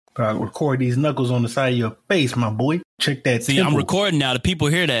Probably record these knuckles on the side of your face, my boy. Check that. See, I'm recording now. The people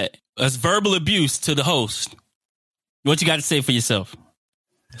hear that. That's verbal abuse to the host. What you got to say for yourself?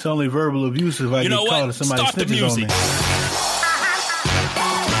 It's only verbal abuse if I get called to somebody Start the snitches on music. me.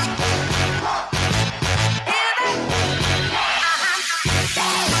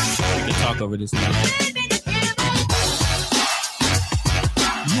 We can talk over this now.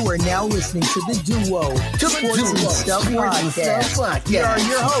 You are now listening to the Duo Sports and Stuff Podcast. Here are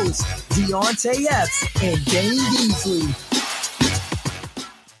your hosts, Deontay Epps and Dane Beasley.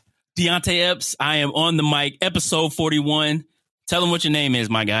 Deontay Epps, I am on the mic, episode 41. Tell them what your name is,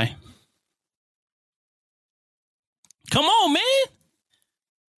 my guy. Come on, man.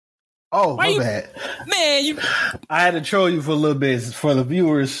 Oh, my bad. Man, I had to troll you for a little bit. For the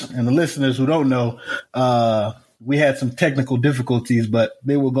viewers and the listeners who don't know, we had some technical difficulties, but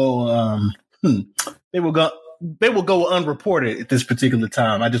they will go unreported at this particular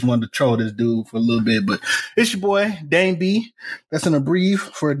time. I just wanted to troll this dude for a little bit, but it's your boy, Dane B. That's an abbrev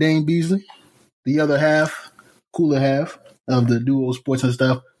for Dane Beasley, the other half, cooler half of the Duo Sports and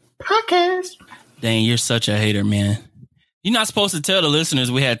Stuff podcast. Dang, you're such a hater, man. You're not supposed to tell the listeners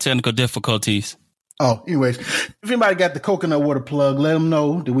we had technical difficulties. Oh, anyways, if anybody got the coconut water plug, let them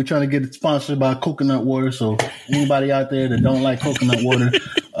know that we're trying to get it sponsored by coconut water. So anybody out there that don't like coconut water,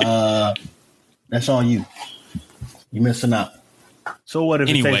 that's on you. You're missing out. So what if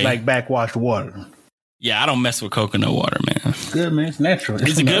it tastes like backwashed water? Yeah, I don't mess with coconut water, man. It's good, man. It's natural.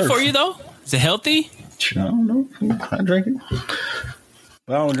 Is it good for you, though? Is it healthy? I don't know. I drink it.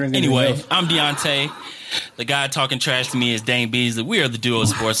 But I don't drink it. Anyway, I'm Deontay. The guy talking trash to me is Dane Beasley. We are the Duo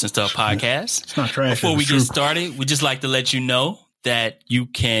Sports and Stuff podcast. It's not trash. Before we get started, we'd just like to let you know that you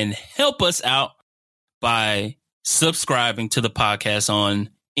can help us out by subscribing to the podcast on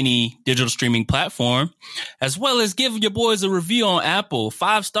any digital streaming platform, as well as give your boys a review on Apple,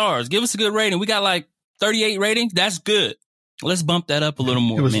 5 stars. Give us a good rating. We got like 38 ratings. That's good. Let's bump that up a little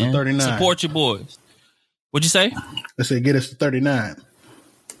more, man. 39. Support your boys. What'd you say? I said get us to 39.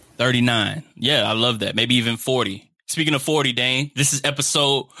 39. Yeah, I love that. Maybe even 40. Speaking of 40, Dane, this is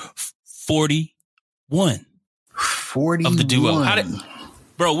episode 41. 41 of the Duo.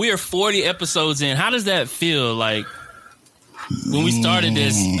 Bro, we are 40 episodes in. How does that feel? Like when we started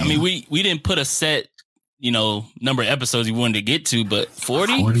this, I mean, we didn't put a set, number of episodes we wanted to get to, but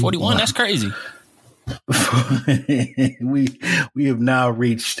 41, that's crazy. we have now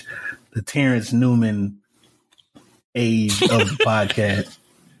reached the Terrence Newman age of the podcast.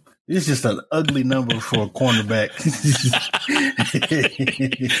 It's just an ugly number for a cornerback.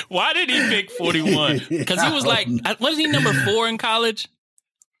 Why did he pick 41? Because he was wasn't he number 4 in college?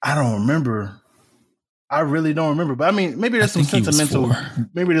 I don't remember. I really don't remember. But I mean, maybe there's some sentimental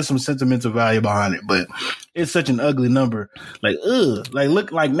value behind it. But it's such an ugly number. Like,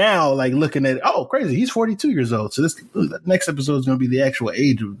 looking at it. Oh, crazy. He's 42 years old. So this next episode is going to be the actual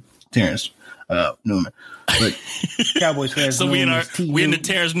age of Terrence Newman. But Cowboys fans. So we in the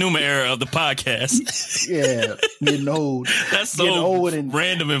Terrence Newman era of the podcast. Yeah, getting old. That's so old and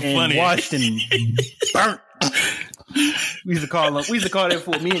random and funny. Washed and burnt. We used to call that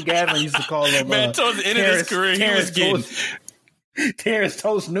for me and Gavin used to call him. Man, towards the end of his career, he was getting Terrence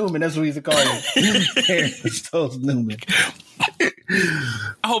Toast Newman. That's what we used to call him. Terrence Toast Newman.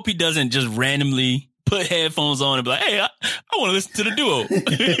 I hope he doesn't just randomly put headphones on and be like, hey, I want to listen to the Duo.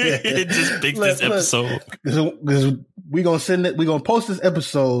 Just fix this episode. Because we're going to send it, we're going to post this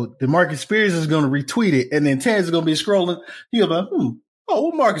episode. Then Marcus Spears is going to retweet it. And then Terrence is going to be scrolling. He'll be like,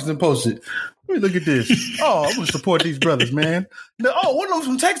 what Marcus done posted? Let me look at this. Oh, I'm going to support these brothers, man. One of them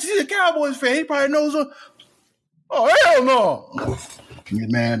from Texas. He's a Cowboys fan. He probably knows them. Oh, hell no. Get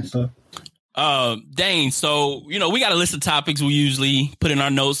mad and stuff. Dane, so, we got a list of topics we usually put in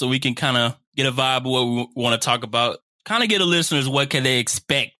our notes so we can kind of get a vibe of what we want to talk about. Kind of get the listeners what can they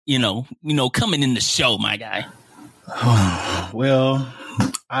expect, coming in the show, my guy. Well,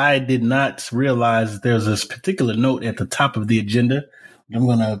 I did not realize there's this particular note at the top of the agenda. I'm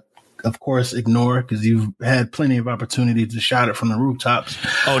going to, of course, ignore because you've had plenty of opportunity to shout it from the rooftops.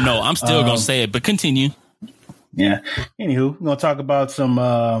 Oh, no, I'm still going to say it, but continue. Yeah. Anywho, we're going to talk about some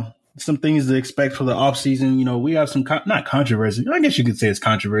things to expect for the offseason. We have some, not controversy. I guess you could say it's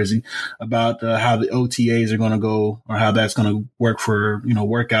controversy about how the OTAs are going to go or how that's going to work for,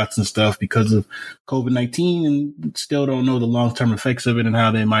 workouts and stuff because of COVID-19 and still don't know the long-term effects of it and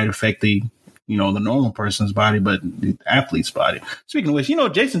how they might affect the, the normal person's body, but the athlete's body. Speaking of which,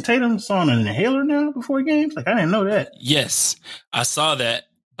 Jason Tatum's on an inhaler now before games. Like, I didn't know that. Yes, I saw that,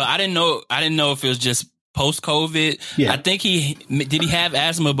 but I didn't know if it was just post-COVID. Yeah. I think did he have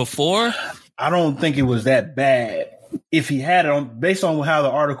asthma before? I don't think it was that bad. if he had it on, based on how the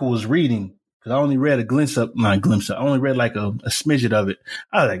article was reading, because I only read I only read like a smidget of it.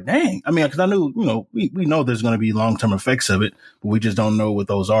 I was like, dang. I mean, because I knew, we know there's going to be long-term effects of it, but we just don't know what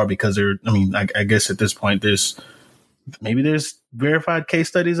those are because I guess at this point there's verified case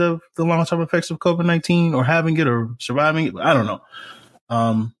studies of the long-term effects of COVID-19 or having it or surviving it. I don't know.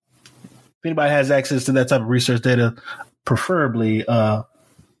 If anybody has access to that type of research data, preferably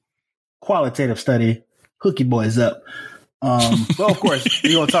qualitative study, hook your boys up. Well, of course,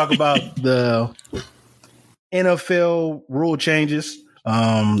 we're going to talk about the NFL rule changes.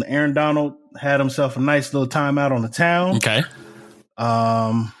 Aaron Donald had himself a nice little timeout on the town. Okay.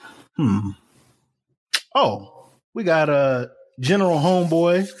 Oh, we got a General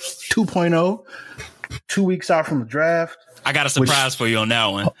Homeboy 2.0, 2 weeks out from the draft. I got a surprise for you on that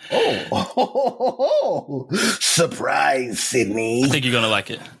one. Surprise, Sydney. I think you're going to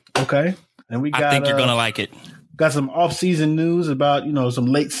like it. Okay. And I think you're going to like it. Got some off-season news about, some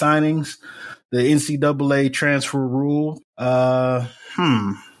late signings, the NCAA transfer rule. What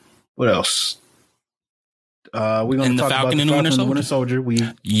else? We're going to talk about the Falcon and the Winter Soldier. We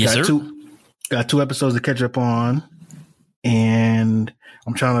got two episodes to catch up on, and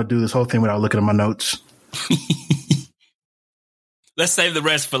I'm trying to do this whole thing without looking at my notes. Let's save the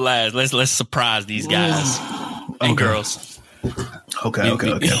rest for last. Let's surprise these guys and girls. Okay.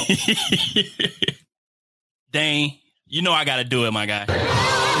 Dane, you know I got to do it, my guy.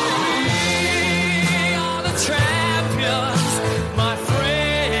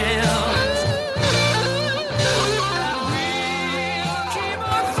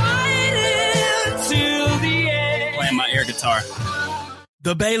 Playing my air guitar.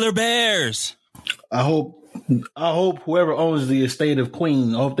 The Baylor Bears. I hope whoever owns the estate of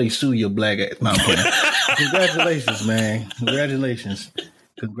Queen, I hope they sue your black ass. No, I'm playing. Congratulations, man. Congratulations.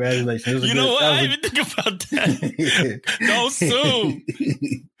 You know what? I didn't even think about that. Don't sue.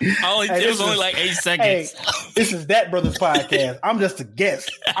 It was only like 8 seconds. Hey, this is That Brothers podcast. I'm just a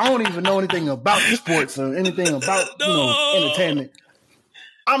guest. I don't even know anything about sports or anything about entertainment.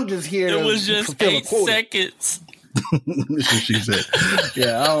 I'm just here. It was just 8 seconds. That's what she said.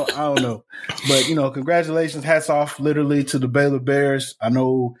 Yeah, I don't know. But, congratulations. Hats off literally to the Baylor Bears. I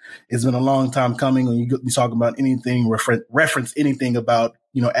know it's been a long time coming when you talk about anything, reference anything about,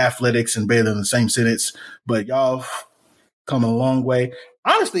 athletics and Baylor in the same sentence. But y'all come a long way.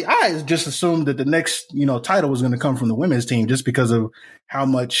 Honestly, I just assumed that the next, title was going to come from the women's team just because of how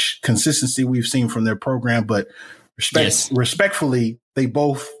much consistency we've seen from their program. But respectfully, they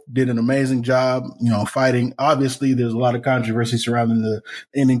both did an amazing job, fighting. Obviously, there's a lot of controversy surrounding the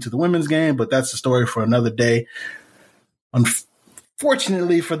ending to the women's game, but that's a story for another day.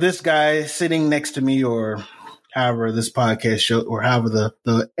 Unfortunately for this guy sitting next to me, or however this podcast show, or however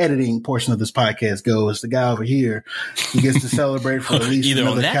the editing portion of this podcast goes, the guy over here, he gets to celebrate for at least either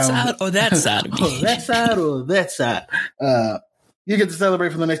another on that side or that side of me. That side or that side. You get to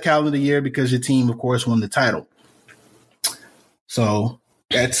celebrate for the next calendar year because your team, of course, won the title. So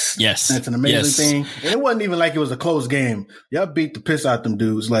that's an amazing thing. And it wasn't even like it was a close game. Y'all beat the piss out them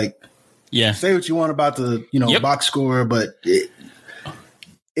dudes. Like, say what you want about the, box score, but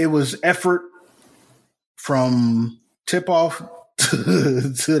it was effort from tip off to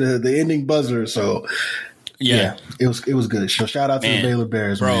the ending buzzer. So it was good. So shout out to the Baylor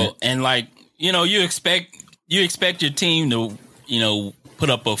Bears, bro. Man. And you expect your team to, put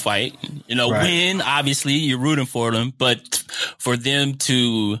up a fight, win. Obviously, you're rooting for them, but for them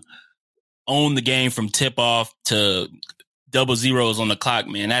to own the game from tip off to double zeros on the clock,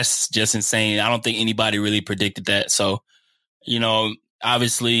 man, that's just insane. I don't think anybody really predicted that. So,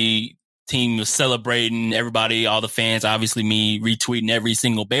 obviously, team was celebrating. Everybody, all the fans, obviously me retweeting every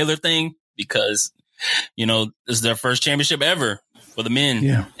single Baylor thing because, this is their first championship ever for the men.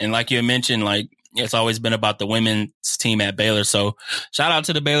 Yeah. And like you had mentioned, it's always been about the women's team at Baylor. So shout out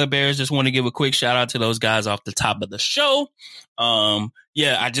to the Baylor Bears. Just want to give a quick shout out to those guys off the top of the show. I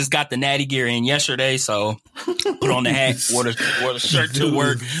just got the natty gear in yesterday. So put on the hat, wore the shirt to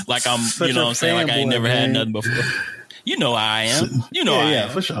work. Like I'm, I'm saying, like I ain't never had nothing before. You know how I am. I am.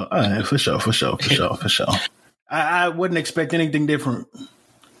 For sure. For sure. I wouldn't expect anything different.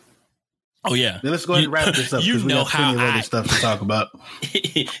 Oh yeah. Then let's go ahead and wrap this up because we got plenty of other stuff to talk about.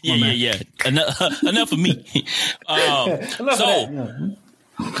 Yeah. Enough of me.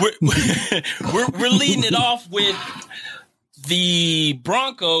 We're leading it off with the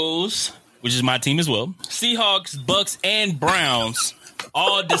Broncos, which is my team as well. Seahawks, Bucks, and Browns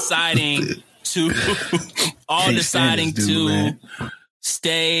all deciding to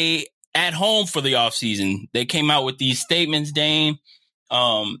stay at home for the offseason. They came out with these statements, Dane.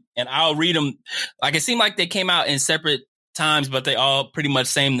 And I'll read them. Like, it seemed like they came out in separate times, but they all pretty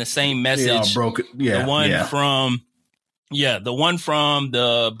much the same message. They all broke it. Yeah. The one from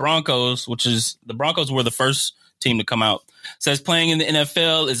the Broncos, which is the Broncos were the first team to come out, says playing in the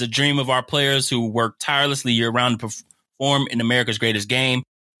NFL is a dream of our players who work tirelessly year round to perform in America's greatest game.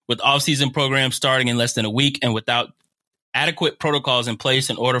 With offseason programs starting in less than a week and without adequate protocols in place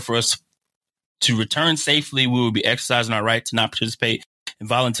in order for us to return safely, we will be exercising our right to not participate in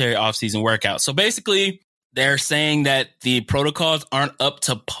voluntary offseason workouts. So basically, they're saying that the protocols aren't up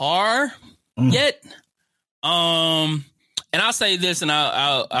to par yet. And I'll say this, and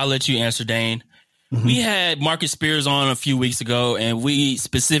I'll let you answer, Dane. Mm-hmm. We had Marcus Spears on a few weeks ago, and we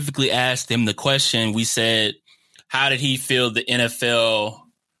specifically asked him the question. We said, how did he feel the NFL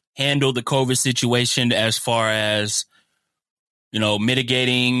handled the COVID situation as far as,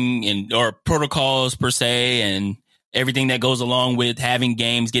 mitigating or protocols per se, and everything that goes along with having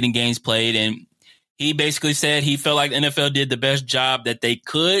games, getting games played. And he basically said he felt like the NFL did the best job that they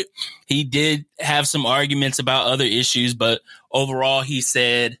could. He did have some arguments about other issues, but overall he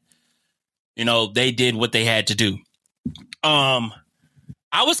said, they did what they had to do. I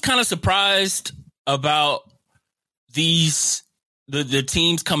was kind of surprised about the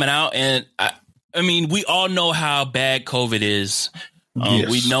teams coming out, and I mean, we all know how bad COVID is. Yes.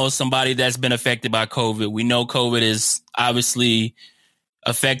 We know somebody that's been affected by COVID. We know COVID is obviously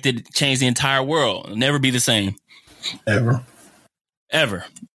changed the entire world. It'll never be the same. Ever.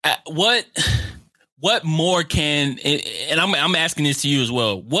 What more can, and I'm asking this to you as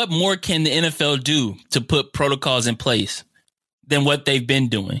well, what more can the NFL do to put protocols in place than what they've been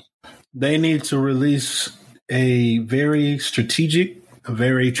doing? They need to release a very strategic, a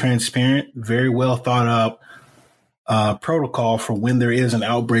very transparent, very well thought out protocol for when there is an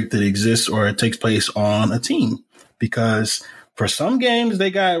outbreak that exists or it takes place on a team. Because for some games,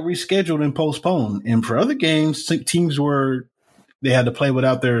 they got rescheduled and postponed. And for other games, teams they had to play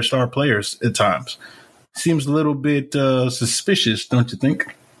without their star players at times. Seems a little bit suspicious, don't you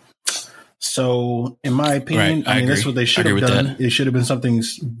think? So, in my opinion, right, that's what they should have done. It should have been something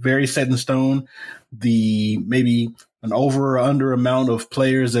very set in stone. Maybe an over or under amount of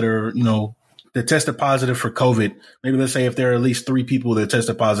players that are, that tested positive for COVID. Maybe let's say if there are at least 3 people that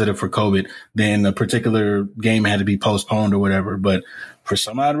tested positive for COVID, then a particular game had to be postponed or whatever. But for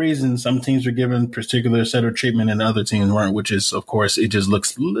some odd reason, some teams were given particular set of treatment and other teams weren't, which is, of course, it just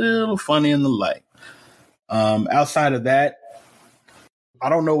looks a little funny in the light. Outside of that, I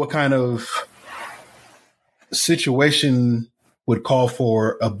don't know what kind of situation would call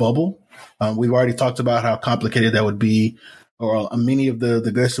for a bubble. We've already talked about how complicated that would be, or many of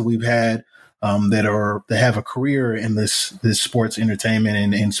the guests that we've had that have a career in this sports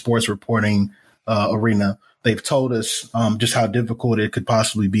entertainment and sports reporting arena. They've told us just how difficult it could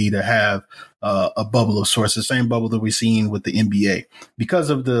possibly be to have a bubble of sorts, the same bubble that we've seen with the NBA, because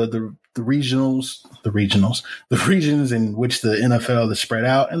of the regions in which the NFL is spread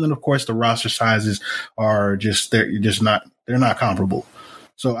out, and then of course the roster sizes are they're not comparable.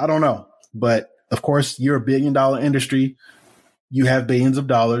 So I don't know, but of course you're a $1 billion industry, you have billions of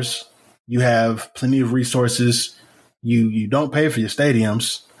dollars, you have plenty of resources, you don't pay for your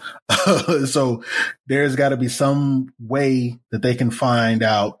stadiums. So there's got to be some way that they can find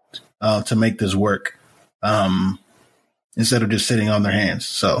out to make this work instead of just sitting on their hands.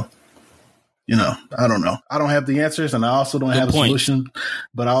 So, I don't know. I don't have the answers, and I also don't have a solution.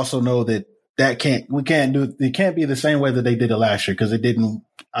 But I also know that it can't be the same way that they did it last year, because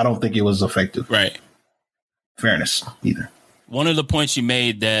I don't think it was effective. Right. Fairness either. One of the points you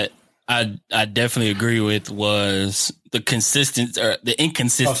made that I definitely agree with was the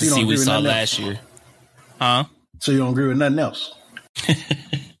inconsistency we saw last year. Huh? So you don't agree with nothing else?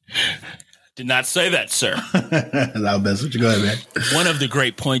 Did not say that, sir. I'll mess with you. Go ahead, man. One of the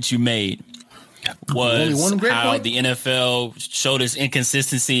great points you made was how the NFL showed its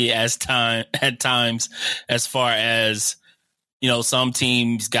inconsistency at times, as far as, some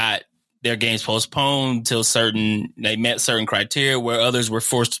teams got their games postponed till they met certain criteria, where others were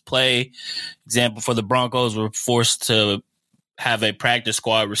forced to play. Example, for the Broncos, were forced to have a practice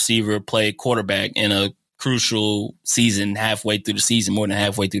squad receiver play quarterback in a crucial season, more than halfway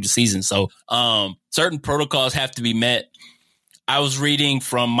through the season. So certain protocols have to be met. I was reading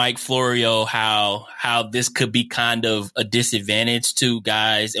from Mike Florio how this could be kind of a disadvantage to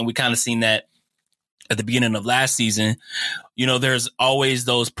guys, and we kind of seen that at the beginning of last season. There's always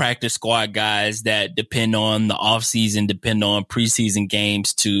those practice squad guys that depend on the offseason, depend on preseason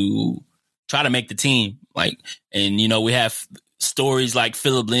games to try to make the team. We have stories like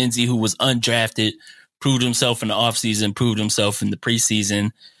Philip Lindsay, who was undrafted, proved himself in the offseason, proved himself in the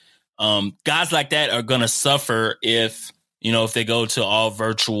preseason. Guys like that are going to suffer if they go to all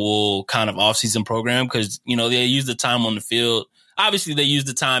virtual kind of offseason program because, they use the time on the field. Obviously, they use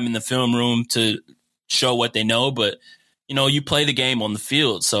the time in the film room to show what they know, but, you play the game on the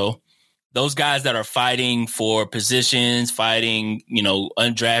field. So those guys that are fighting for positions, fighting,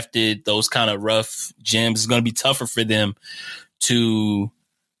 undrafted, those kind of rough gems, is going to be tougher for them to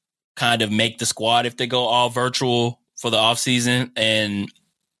kind of make the squad if they go all virtual for the offseason. And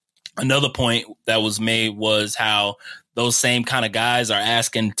another point that was made was how those same kind of guys are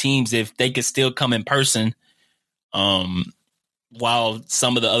asking teams if they could still come in person while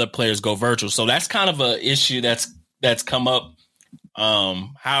some of the other players go virtual. So that's kind of an issue that's come up.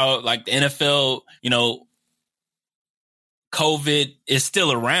 How like the NFL, COVID is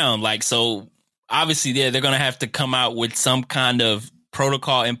still around. Like, so obviously they're going to have to come out with some kind of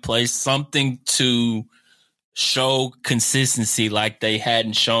protocol in place, something to show consistency like they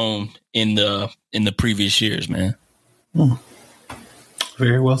hadn't shown in the previous years, man.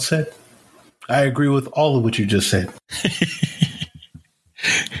 Very well said. I agree with all of what you just said.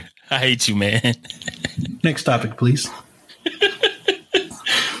 I hate you, man. Next topic, please.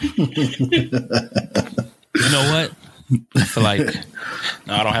 You know what? I feel like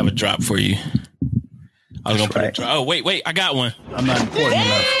no, I don't have a drop for you. I was gonna put a drop. Oh, wait, I got one. I'm not important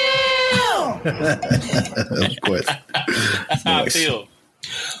enough. Of course. That's how I feel.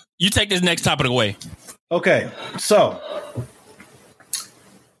 You take this next topic away. Okay, so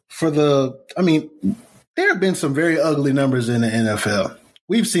there have been some very ugly numbers in the NFL.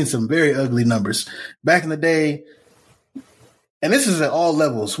 We've seen some very ugly numbers. Back in the day, and this is at all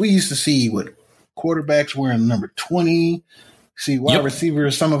levels, we used to see quarterbacks wearing number 20, see wide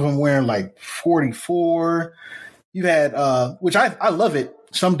receivers, some of them wearing like 44. You had, which I love it,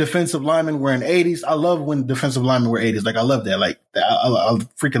 some defensive linemen wearing 80s. I love when defensive linemen wear 80s. Like, I love that. Like, I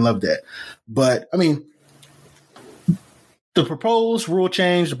freaking love that. But, the proposed rule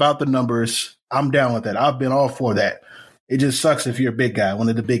change about the numbers, I'm down with that. I've been all for that. It just sucks if you're a big guy, one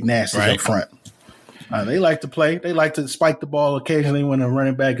of the big nasties up front. They like to play. They like to spike the ball occasionally when a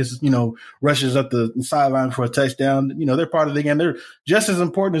running back is, rushes up the sideline for a touchdown. They're part of the game. They're just as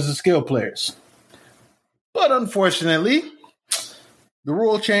important as the skill players. But unfortunately, the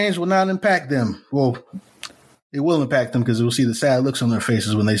rule change will not impact them. Well, it will impact them because we'll see the sad looks on their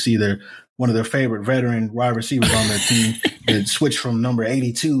faces when they see one of their favorite veteran wide receivers on their team that switched from number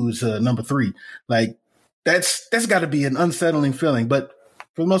 82 to number 3. Like, that's got to be an unsettling feeling. But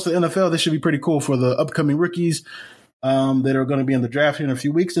for most of the NFL, this should be pretty cool for the upcoming rookies that are going to be in the draft here in a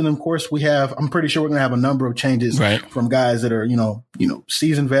few weeks. And of course, I'm pretty sure we're going to have a number of changes from guys that are,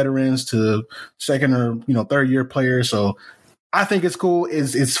 seasoned veterans to second or, third year players. So I think it's cool.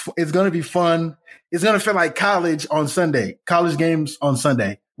 It's going to be fun. It's going to feel like college on Sunday. College games on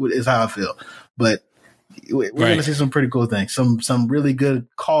Sunday is how I feel. But we're going to see some pretty cool things. Some really good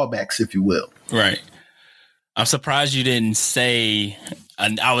callbacks, if you will. Right. I'm surprised you didn't say,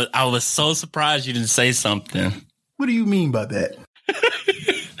 and I was so surprised you didn't say something. What do you mean by that?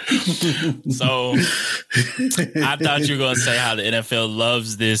 So I thought you were going to say how the NFL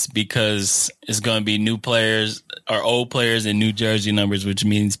loves this because it's going to be new players or old players in new jersey numbers, which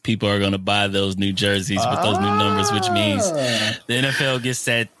means people are going to buy those new jerseys with those new numbers, which means the NFL gets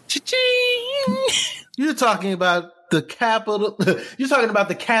that cha-ching. You're talking about the capital. You're talking about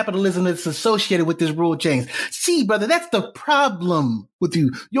the capitalism that's associated with this rule change. See, brother, that's the problem with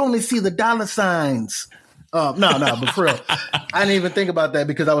you. You only see the dollar signs. No, but for real, I didn't even think about that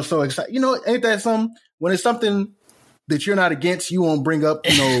because I was so excited. Ain't that something? When it's something that you're not against, you won't bring up,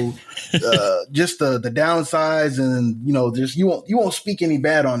 just the downsides and, just you won't speak any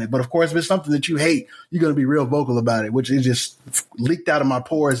bad on it. But of course, if it's something that you hate, you're going to be real vocal about it, which is just leaked out of my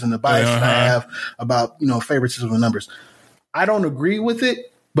pores and the bias that I have about, favoritism of numbers. I don't agree with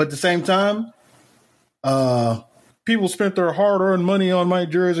it, but at the same time, people spent their hard-earned money on my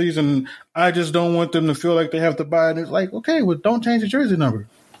jerseys, and I just don't want them to feel like they have to buy it. It's like, okay, well, don't change the jersey number.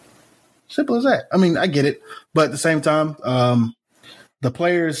 Simple as that. I get it. But at the same time, the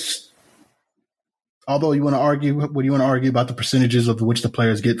players, although you want to argue, what do you want to argue about the percentages of which the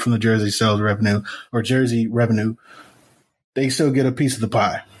players get from the jersey sales revenue or jersey revenue, they still get a piece of the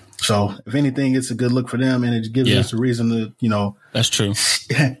pie. So if anything, it's a good look for them, and it gives us a reason to, that's true,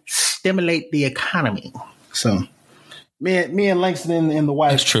 stimulate the economy. So me and Langston and the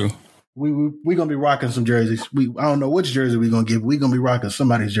wife, that's true. We're gonna be rocking some jerseys. I don't know which jersey we're gonna get. We're gonna be rocking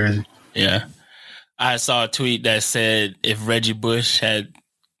somebody's jersey. Yeah, I saw a tweet that said if Reggie Bush had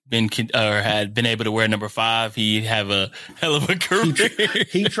had been able to wear number 5, he'd have a hell of a career.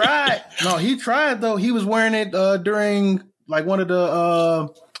 He tried. No, he tried though. He was wearing it during like one of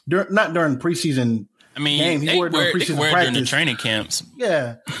the not during preseason. I mean, game. He wore it during preseason practice. During the training camps.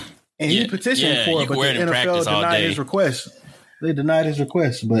 Yeah, and he petitioned for it, but the NFL denied his request. They denied his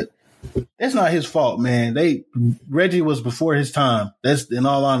request, but it's not his fault, man. Reggie was before his time. That's in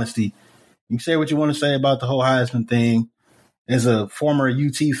all honesty. You say what you want to say about the whole Heisman thing. As a former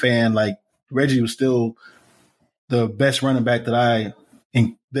UT fan, like Reggie was still the best running back that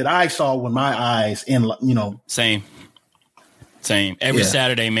I saw with my eyes. Same. Every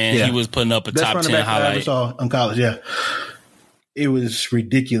Saturday, man, he was putting up a best top 10 highlight. I ever saw in college. Yeah, it was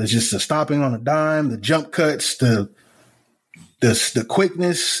ridiculous. Just the stopping on a dime, the jump cuts, the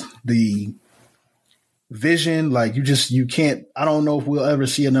quickness, the vision. Like you can't. I don't know if we'll ever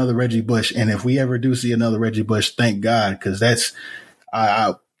see another Reggie Bush, and if we ever do see another Reggie Bush, thank God, because that's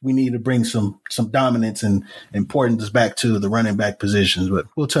we need to bring some dominance and importance back to the running back positions. But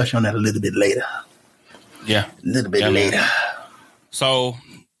we'll touch on that a little bit later. Yeah, a little bit later. Man. So,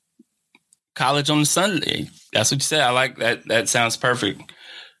 college on Sunday. That's what you said. I like that. That sounds perfect.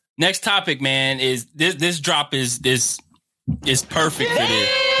 Next topic, man, is this drop is perfect for this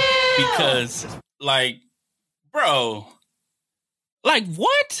because, like, bro, like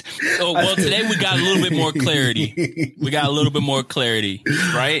what? Oh, well, today we got a little bit more clarity.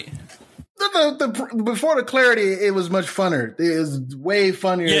 Right? Before the clarity, it was much funner. It was way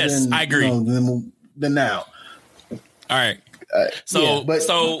funnier. Yes, I agree. Than now. All right. So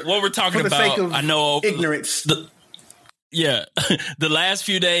what we're talking about, I know ignorance. The last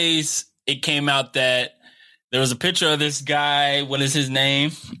few days, it came out that there was a picture of this guy. What is his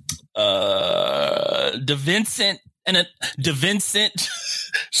name? DeVincent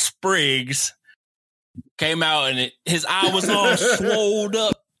Spriggs came out, and his eye was all swelled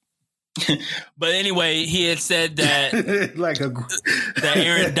up. But anyway, he had said that that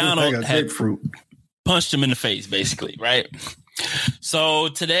Aaron Donald had punched him in the face, basically, right? So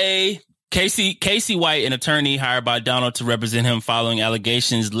today, Casey White, an attorney hired by Donald to represent him following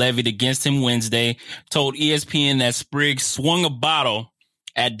allegations levied against him Wednesday, told ESPN that Spriggs swung a bottle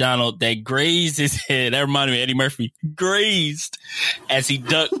at Donald that grazed his head. That reminded me of Eddie Murphy. Grazed as he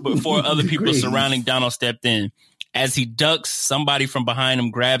ducked before other people surrounding Donald stepped in. As he ducks, somebody from behind him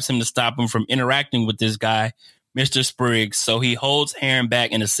grabs him to stop him from interacting with this guy, Mr. Spriggs. So he holds Aaron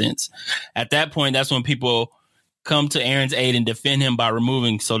back in a sense. At that point, that's when people come to Aaron's aid and defend him by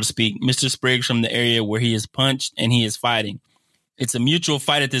removing, so to speak, Mr. Spriggs from the area where he is punched and he is fighting. It's a mutual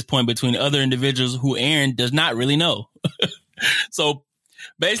fight at this point between other individuals who Aaron does not really know. So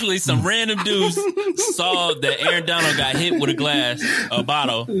basically, some random dudes saw that Aaron Donald got hit with a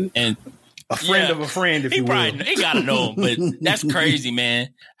bottle, and a friend of a friend, if you will. He gotta know him, but that's crazy, man.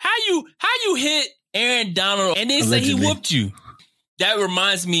 How you hit Aaron Donald and then say he whooped you? That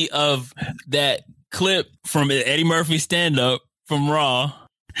reminds me of that clip from Eddie Murphy stand-up from Raw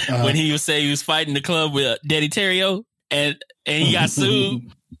when he was saying he was fighting the club with Daddy Terrio and he got sued.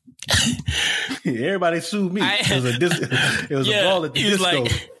 Everybody sued me. It was a ball at the disco.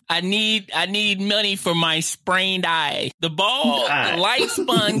 Like, I need money for my sprained eye. The ball light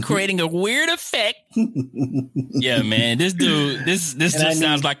spun, creating a weird effect. Yeah, man, this dude, this just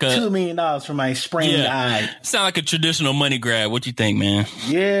sounds like $2 million for my sprained eye. Sound like a traditional money grab. What you think, man?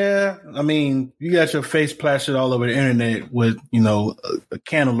 Yeah, I mean, you got your face plastered all over the internet with a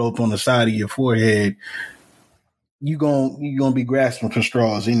cantaloupe on the side of your forehead. You gonna be grasping for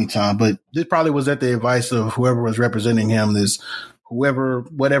straws anytime. But this probably was at the advice of whoever was representing him.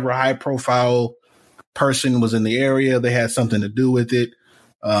 Whatever high profile person was in the area, they had something to do with it.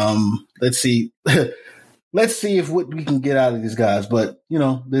 Let's see. Let's see if what we can get out of these guys. But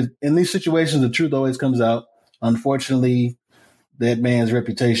in these situations, the truth always comes out. Unfortunately, that man's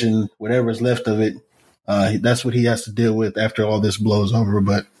reputation, whatever's left of it, that's what he has to deal with after all this blows over.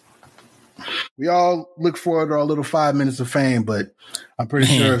 But we all look forward to our little 5 minutes of fame, but I'm pretty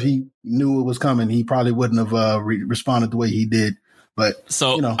sure if he knew it was coming, he probably wouldn't have responded the way he did. But I'm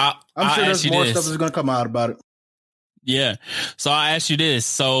sure there's more stuff that's going to come out about it. Yeah. So I'll ask you this.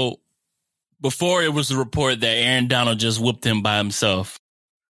 So before it was the report that Aaron Donald just whooped him by himself.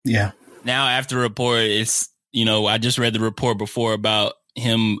 Yeah. Now after the report, it's, I just read the report before about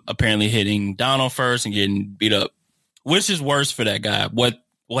him apparently hitting Donald first and getting beat up. Which is worse for that guy? What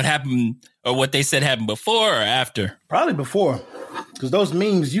happened or what they said happened before or after? Probably before. Because those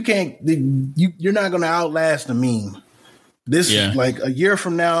memes, you're not going to outlast a meme. This like a year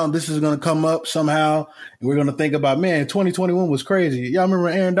from now, this is going to come up somehow, and we're going to think about, man, 2021 was crazy. Y'all remember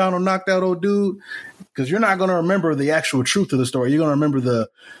Aaron Donald knocked out old dude? Because you're not going to remember the actual truth of the story. You're going to remember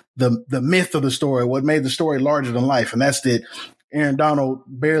the myth of the story, what made the story larger than life, and that's that Aaron Donald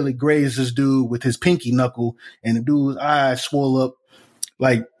barely grazed this dude with his pinky knuckle, and the dude's eyes swole up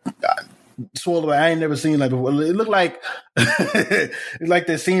like. I ain't never seen like before. It looked like it's like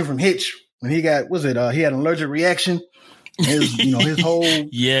that scene from Hitch when he got he had an allergic reaction. His his whole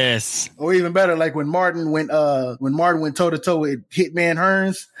yes, or even better, like when Martin went toe to toe with Hitman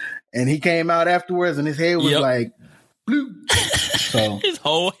Hearns, and he came out afterwards, and his head was like bloop. So his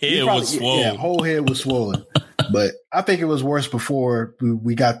whole head was swollen. Yeah, whole head was swollen. But I think it was worse before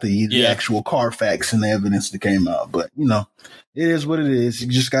we got the actual Carfax and the evidence that came out. But, it is what it is. You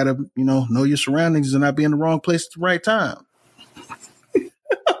just got to, know your surroundings and not be in the wrong place at the right time.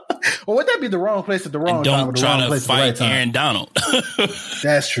 Or would that be the wrong place at the wrong time? Don't try to fight Aaron Donald.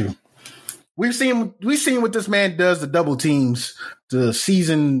 That's true. We've seen what this man does to double teams, to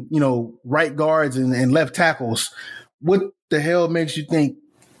season, right guards and left tackles. What the hell makes you think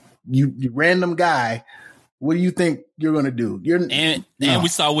you random guy? What do you think you're going to do? And we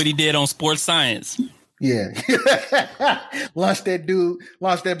saw what he did on Sports Science. Yeah. launched that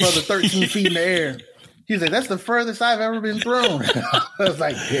brother 13 feet in the air. He's like, that's the furthest I've ever been thrown. I was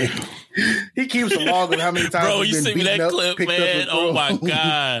like, hey. He keeps a log of how many times Bro, he's you been seen me that up, clip, man? Oh my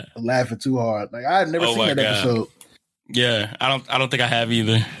God. I'm laughing too hard. Like I had never seen that episode. Yeah, I don't think I have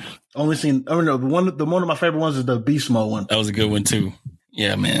either. Only seen one of my favorite ones is the Beast Mode one. That was a good one too.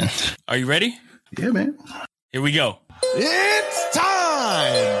 Yeah, man. Are you ready? Yeah, man. Here we go. It's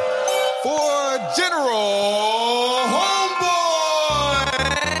time for General Homeboy.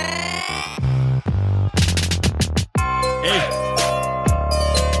 Hey.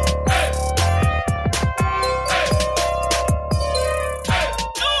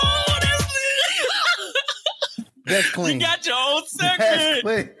 That's clean. You got your own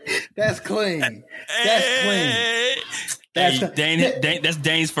segment. That's clean. That's clean. That's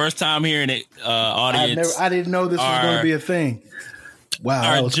Dane's first time hearing it, audience. I didn't know this was going to be a thing.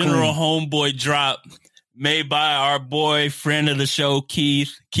 Wow. Our General Homeboy drop made by our boy, friend of the show,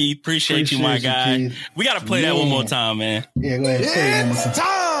 Keith. Keith, appreciate you, my guy. Keith. We got to play that one more time, man. Yeah, go ahead. Play it one more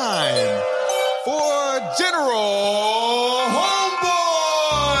time for General Homeboy.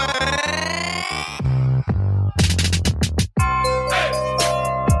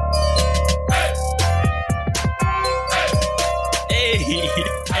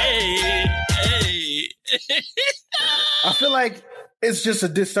 I feel like it's just a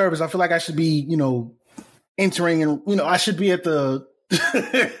disservice. I feel like I should be, entering and, I should be at the,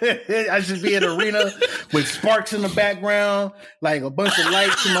 I should be at an arena with sparks in the background, like a bunch of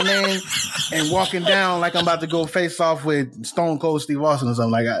lights in my name, and walking down like I'm about to go face off with Stone Cold Steve Austin or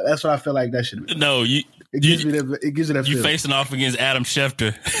something like that. That's what I feel like that should be. No, it gives you that you feel. Facing off against Adam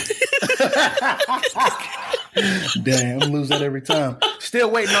Schefter. Damn, I'm lose that every time.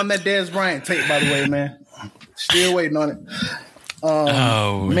 Still waiting on that Dez Bryant tape, by the way, man. Still waiting on it.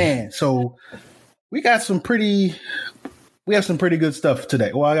 Man. So we have some pretty good stuff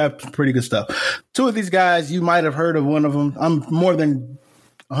today. Well, I got some pretty good stuff. Two of these guys, you might have heard of one of them. I'm more than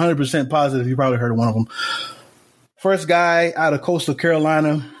 100% positive you probably heard of one of them. First guy out of Coastal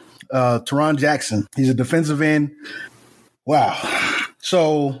Carolina, Teron Jackson. He's a defensive end. Wow.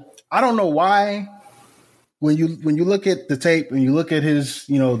 So I don't know why. When you look at the tape and you look at his,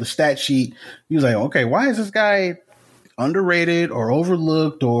 the stat sheet, he was like, okay, why is this guy underrated or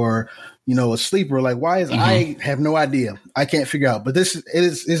overlooked or, a sleeper? Like, why is I have no idea. I can't figure out. But this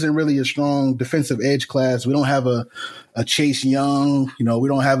isn't really a strong defensive edge class. We don't have a Chase Young. We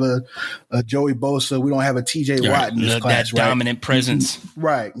don't have a Joey Bosa. We don't have a TJ Watt in this class. That dominant presence.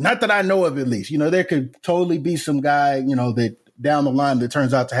 Right. Not that I know of, at least. There could totally be some guy, that down the line that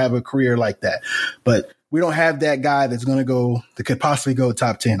turns out to have a career like that. But we don't have that guy that could possibly go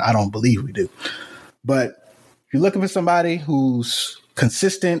top 10. I don't believe we do. But if you're looking for somebody who's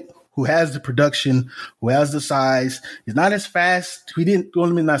consistent, who has the production, who has the size, he's not as fast. Let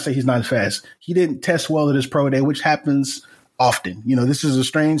me not say he's not as fast. He didn't test well at his pro day, which happens often. This is a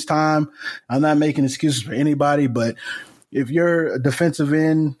strange time. I'm not making excuses for anybody, but if you're a defensive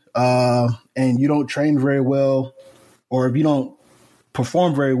end and you don't train very well, or if you don't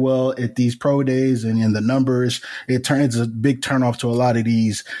perform very well at these pro days and in the numbers, it's a big turnoff to a lot of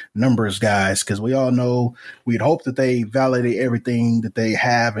these numbers guys, because we all know we'd hope that they validate everything that they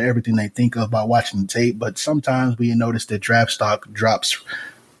have and everything they think of by watching the tape. But sometimes we notice that draft stock drops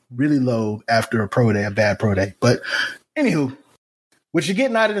really low after a bad pro day. But anywho, what you're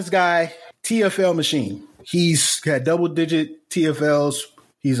getting out of this guy, TFL machine. He's got double-digit TFLs.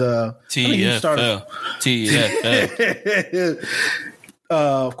 He's TFL.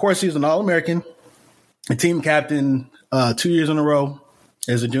 Of course, he's an All-American, a team captain 2 years in a row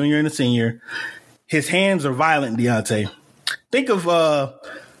as a junior and a senior. His hands are violent, Deontay. Think of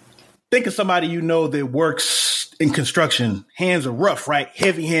somebody you know that works in construction. Hands are rough, right?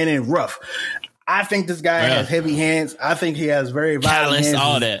 Heavy-handed and rough. I think this guy has heavy hands. I think he has very violent hands.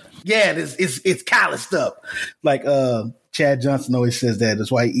 All that. Yeah, it's calloused up. Like Chad Johnson always says that.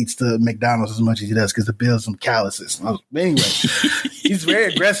 That's why he eats the McDonald's as much as he does, because it builds some calluses. Anyway, he's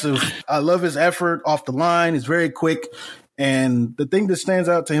very aggressive. I love his effort off the line. He's very quick. And the thing that stands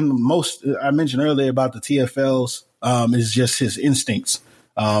out to him the most, I mentioned earlier about the TFLs, is just his instincts.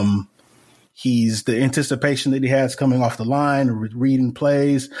 He's the anticipation that he has coming off the line, reading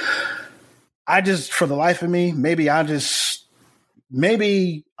plays. For the life of me, maybe I'm just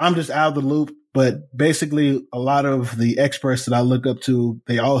out of the loop. But basically, a lot of the experts that I look up to,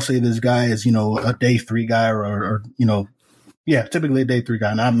 they all say this guy is, a day 3 guy or typically a day 3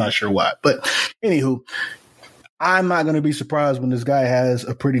 guy. And I'm not sure why. But anywho, I'm not going to be surprised when this guy has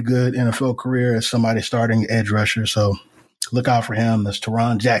a pretty good NFL career as somebody starting edge rusher. So look out for him. That's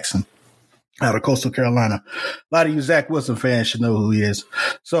Teron Jackson out of Coastal Carolina. A lot of you Zach Wilson fans should know who he is.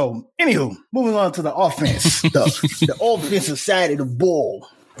 So anywho, moving on to the offense, the offensive side of the ball.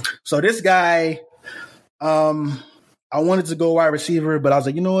 So this guy, I wanted to go wide receiver, but I was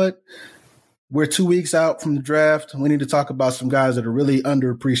like, you know what? We're 2 weeks out from the draft. We need to talk about some guys that are really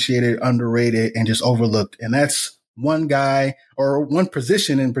underappreciated, underrated, and just overlooked. And that's one guy or one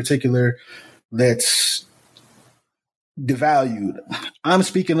position in particular that's devalued. I'm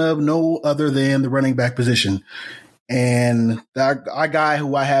speaking of no other than the running back position. And our guy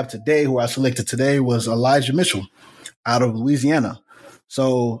who I have today, who I selected today, was Elijah Mitchell out of Louisiana.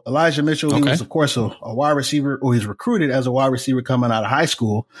 So Elijah Mitchell, he was, of course, a wide receiver, or he's recruited as a wide receiver coming out of high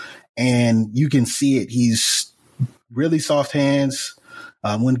school. And you can see it. He's really soft hands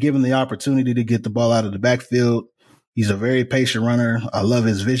when given the opportunity to get the ball out of the backfield. He's a very patient runner. I love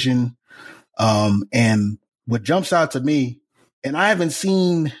his vision. And what jumps out to me, and I haven't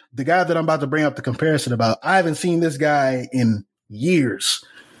seen the guy that I'm about to bring up the comparison about, I haven't seen this guy in years.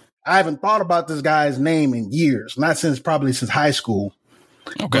 I haven't thought about this guy's name in years, probably since high school.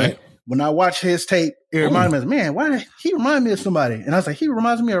 Okay. But when I watch his tape, it reminded me, man, why he remind me of somebody? And I was like, he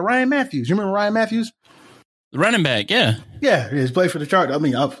reminds me of Ryan Matthews. You remember Ryan Matthews? The running back, yeah. Yeah, he's played for the Chargers. I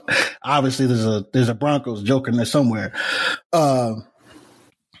mean, obviously there's a Broncos joke in there somewhere.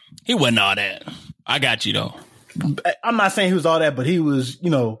 He wasn't all that. I got you, though. I'm not saying he was all that, but he was,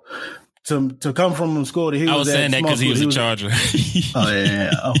 to come from school to he was. I was saying that because he was a Charger. Oh,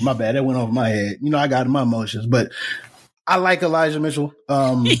 yeah. Oh, my bad. That went over my head. I got my emotions, but I like Elijah Mitchell.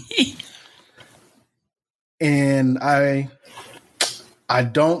 And I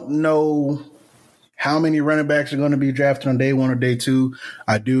don't know how many running backs are going to be drafted on day 1 or day 2.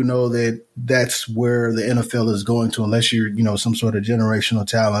 I do know that that's where the NFL is going to, unless you're, some sort of generational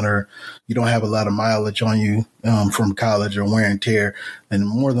talent or you don't have a lot of mileage on you from college or wear and tear. And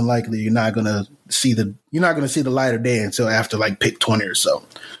more than likely, you're not going to see the light of day until after like pick 20 or so.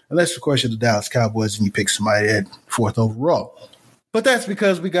 Unless, of course, you're the Dallas Cowboys and you pick somebody at 4th overall. But that's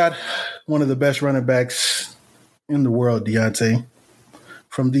because we got one of the best running backs in the world, Deontay,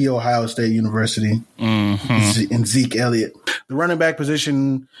 from The Ohio State University, and Zeke Elliott. The running back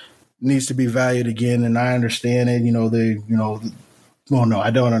position needs to be valued again, and I understand it. Well, no,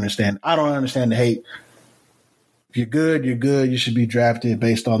 I don't understand. I don't understand the hate. If you're good, you're good. You should be drafted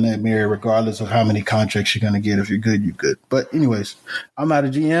based on that merit, regardless of how many contracts you're going to get. If you're good, you're good. But anyways, I'm not a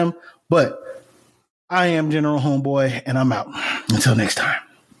GM, but I am General Homeboy, and I'm out. Until next time.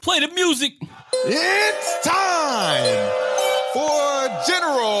 Play the music. It's time for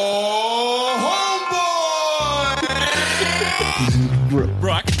General Homeboy.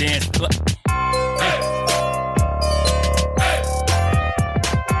 Bro, I can dance.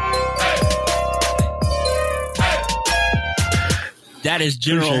 That is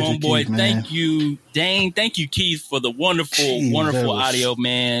General Homeboy. Keith, thank you, Dane. Thank you, Keith, for the wonderful audio,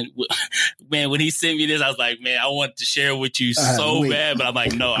 man. Man, when he sent me this, I was like, man, I want to share with you so bad, but I'm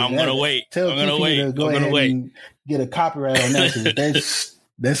like, no, I'm going to wait. I'm going to wait. I'm going to wait. Get a copyright on that.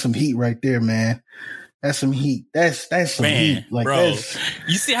 That's some heat right there, man. That's some heat. That's some heat. Like, bro,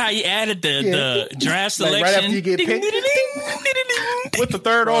 you see how he added the draft selection? Right after you get picked with the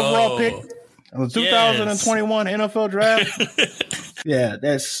 3rd overall pick. The 2021 NFL draft.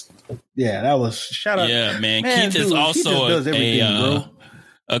 That was shout out. Yeah, man. Keith is also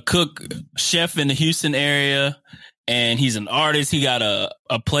a cook chef in the Houston area. and he's an artist. He got not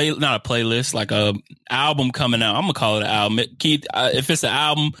a playlist, like a album coming out. I'm gonna call it an album. Keith, if it's an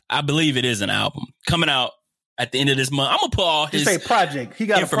album, I believe it is an album coming out at the end of this month. I'm gonna put all his project. He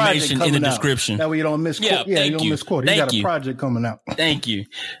got information a project in the out. description. That way you don't misquote. Yeah, you don't misquote. He got a project coming out. Thank you.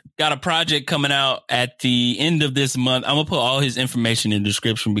 Got a project coming out at the end of this month. I'm gonna put all his information in the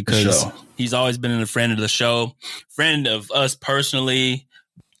description because he's always been a friend of the show, friend of us personally,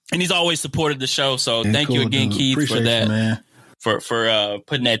 and he's always supported the show. So thank you again, dude. Keith, appreciate for that, man. For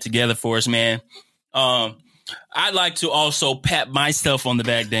putting that together for us, man. I'd like to also pat myself on the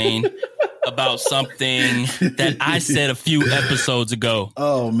back, Dane, about something that I said a few episodes ago.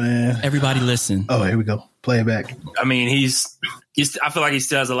 Oh man! Everybody listen. Oh, here we go. Play it back. I mean, I feel like he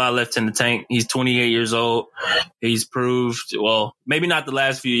still has a lot left in the tank. He's 28 years old. He's proved, well, maybe not the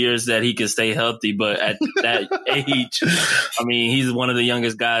last few years that he can stay healthy, but at that age, I mean, he's one of the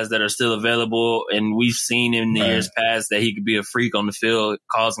youngest guys that are still available. And we've seen in the years past that he could be a freak on the field,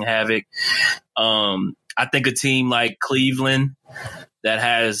 causing havoc. I think a team like Cleveland that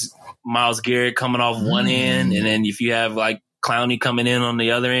has Myles Garrett coming off one end, and then if you have like Clowney coming in on the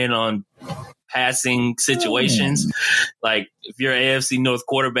other end on passing situations, like if you're an AFC North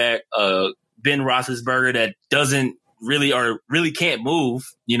quarterback, Ben Roethlisberger that doesn't really or really can't move,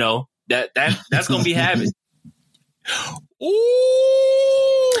 you know, that's going to be havoc.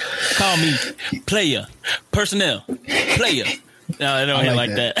 Ooh, call me player, personnel, player. No, I don't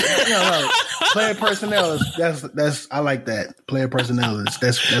like that. No, player personnel is that's I like that. Player personnel is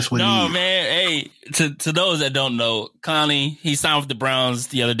that's what. No, man. Hey, to those that don't know, Clowney, he signed with the Browns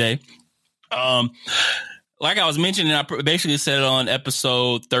the other day. Like I was mentioning, I basically said it on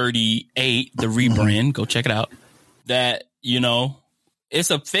episode 38, the rebrand. Go check it out. That, you know,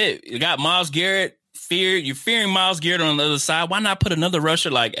 it's a fit. You got Myles Garrett. You're fearing Myles Garrett on the other side. Why not put another rusher?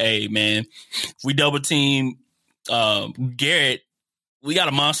 Like, hey, man, if we double team Garrett, we got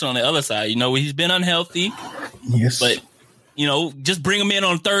a monster on the other side. You know, he's been unhealthy. Yes. But, you know, just bring him in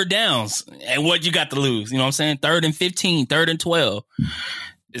on third downs. And what you got to lose? You know what I'm saying? 3rd and 15, 3rd and 12.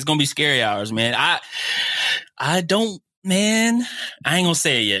 It's going to be scary hours, man. I don't, man. I ain't going to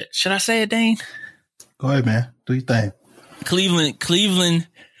say it yet. Should I say it, Dane? Go ahead, man. Do your thing. Cleveland.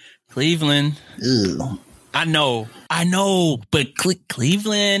 Ew. I know. But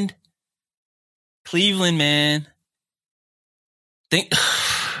Cleveland, man.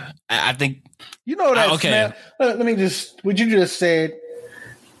 I think. You know that, okay. Man, let me just, what you just said.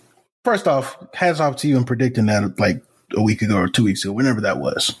 First off, hats off to you in predicting that like a week ago or 2 weeks ago, whenever that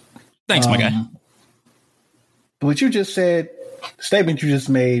was. Thanks, my guy. But what you just said, the statement you just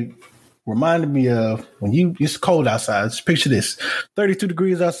made, reminded me of when it's cold outside. Just picture this: 32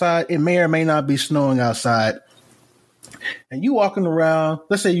 degrees outside. It may or may not be snowing outside. And you walking around,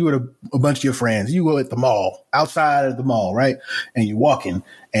 let's say you were a bunch of your friends. You go at the mall, outside of the mall, right? And you're walking,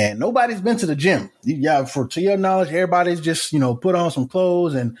 and nobody's been to the gym. To your knowledge, everybody's just, put on some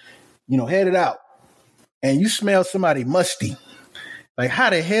clothes and, headed out. And you smell somebody musty. Like, how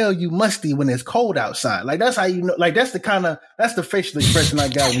the hell you musty when it's cold outside? Like, that's how you know. Like, that's the facial expression I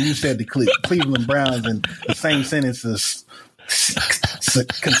got when you said the Cleveland Browns in the same sentence as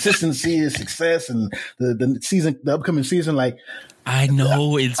consistency is success, and the upcoming season. Like, I know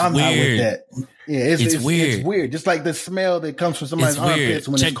I'm weird. Not with that. Yeah, it's weird. It's weird. Just like the smell that comes from somebody's armpits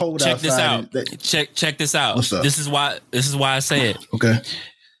when it's cold outside. Check this out. What's up? This is why I say it. Okay.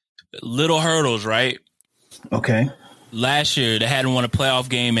 Little hurdles, right? Okay. Last year, they hadn't won a playoff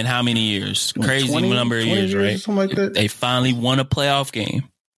game in how many years? Crazy number of years, right? Something like that. They finally won a playoff game.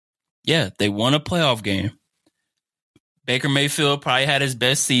 Yeah, they won a playoff game. Baker Mayfield probably had his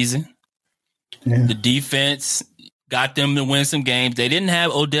best season. Yeah. The defense got them to win some games. They didn't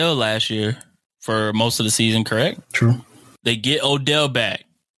have Odell last year for most of the season, correct? True. They get Odell back.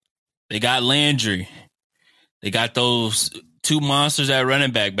 They got Landry. They got those two monsters at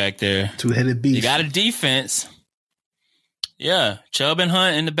running back there. Two-headed beast. They got a defense. Yeah, Chubb and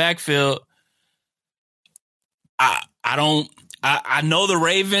Hunt in the backfield. I know the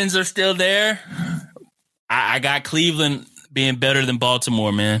Ravens are still there. I got Cleveland being better than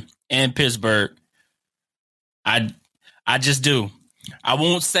Baltimore, man, and Pittsburgh. I just do. I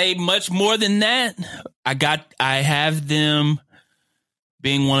won't say much more than that. I have them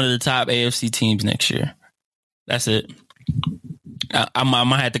being one of the top AFC teams next year. That's it. I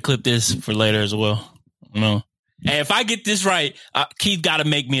might have to clip this for later as well. And if I get this right, Keith got to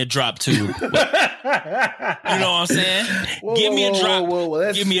make me a drop too. You know what I'm saying? Give me a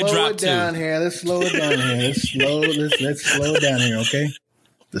drop. Give me a drop too. Let's slow it down here. Let's slow it down here, okay?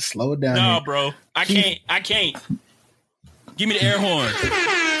 Let's slow it down. No, here. bro. I can't. Give me the air horn.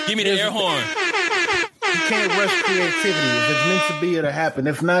 Give me the air horn. can't rush creativity. If it's meant to be, it'll happen.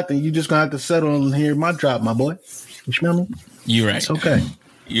 If not, then you just gonna have to settle and hear my drop, my boy. You smell me? You're right. It's okay.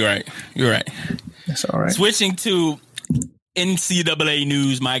 You're right. You're right. That's all right. Switching to NCAA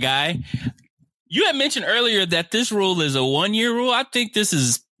news, my guy. You had mentioned earlier that this rule is a 1-year rule. I think this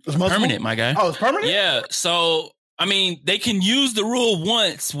is permanent, my guy. Oh, it's permanent? Yeah. So, I mean, they can use the rule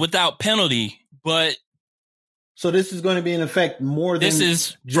once without penalty, but. So this is going to be in effect more than. This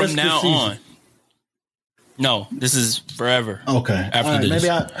is from now on. No, this is forever. Okay. After this.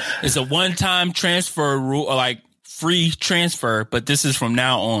 It's a one-time transfer rule, or like free transfer, but this is from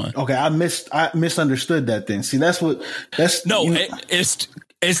now on. Okay. I misunderstood that then. See,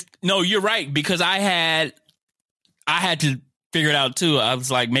 No, you're right, because I had to figure it out too. I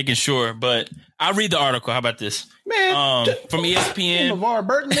was like making sure, but I'll read the article. How about this? Man, from ESPN. LeVar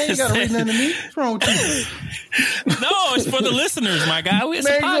Burton, man, you gotta read nothing to me. What's wrong with you? No, it's for the listeners, my guy. It's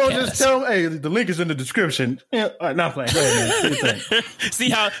man, a podcast. You gonna just tell them, hey, the link is in the description. Yeah, all right, not playing. Go ahead, man. See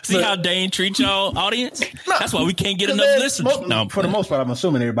how Dane treats y'all audience? No, that's why we can't get enough listeners. For the most part, I'm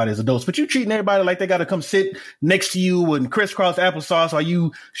assuming everybody's adults, but you treating everybody like they got to come sit next to you and crisscross applesauce while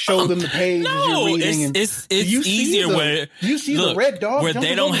you show them the page as you're reading. It's easier where you see the red dog where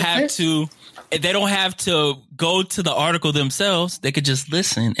they don't have to. They don't have to go to the article themselves. They could just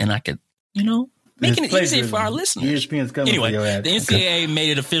listen, and I could, making it easier for our listeners. Anyway, the NCAA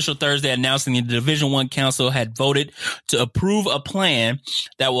made it official Thursday, announcing the Division I Council had voted to approve a plan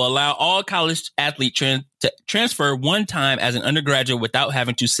that will allow all college athletes to transfer one time as an undergraduate without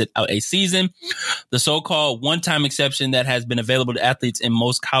having to sit out a season. The so-called one-time exception that has been available to athletes in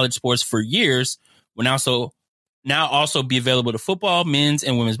most college sports for years will now also be available to football, men's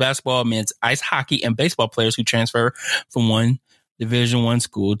and women's basketball, men's ice hockey, and baseball players who transfer from one Division I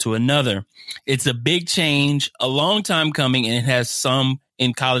school to another. It's a big change, a long time coming, and it has some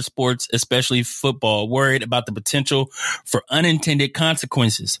in college sports, especially football, worried about the potential for unintended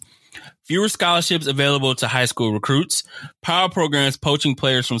consequences. Fewer scholarships available to high school recruits, power programs poaching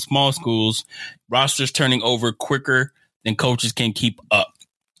players from small schools, rosters turning over quicker than coaches can keep up.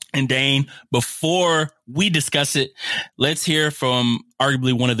 And Dane, before we discuss it, let's hear from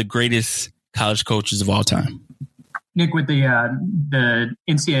arguably one of the greatest college coaches of all time. Nick, with the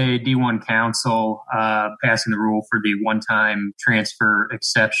NCAA D1 Council passing the rule for the one-time transfer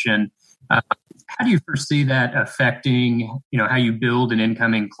exception, how do you foresee that affecting, how you build an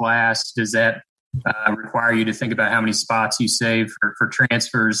incoming class? Does that require you to think about how many spots you save for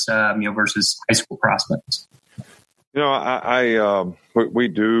transfers, versus high school prospects? We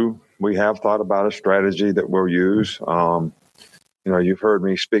have thought about a strategy that we'll use. You've heard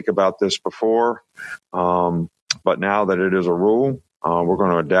me speak about this before, but now that it is a rule, we're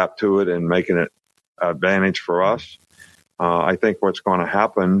going to adapt to it and making it an advantage for us. I think what's going to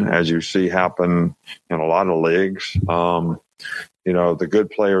happen, as you see happen in a lot of leagues, the good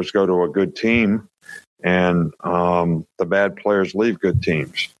players go to a good team, and the bad players leave good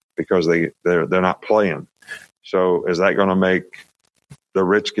teams because they're not playing. So is that going to make the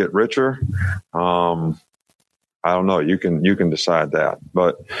rich get richer? I don't know. You can decide that,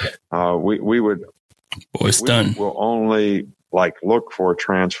 but we would. We'll only look for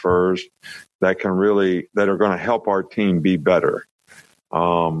transfers that are going to help our team be better.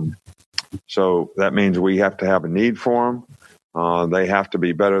 So that means we have to have a need for them. They have to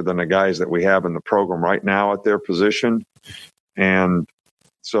be better than the guys that we have in the program right now at their position, and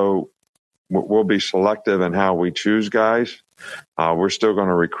so we'll be selective in how we choose guys. We're still going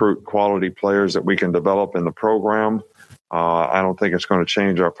to recruit quality players that we can develop in the program. I don't think it's going to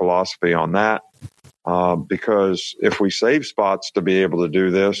change our philosophy on that, because if we save spots to be able to do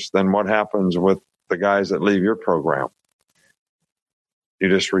this, then what happens with the guys that leave your program? You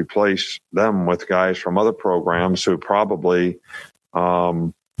just replace them with guys from other programs who probably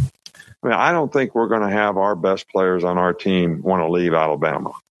I don't think we're going to have our best players on our team want to leave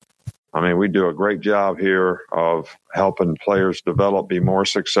Alabama. We do a great job here of helping players develop, be more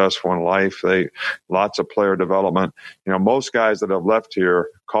successful in life. Lots of player development. Most guys that have left here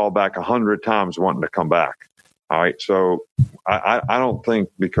call back 100 times wanting to come back. All right. So I don't think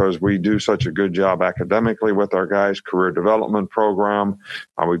because we do such a good job academically with our guys' career development program,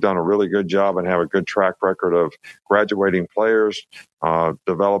 we've done a really good job and have a good track record of graduating players,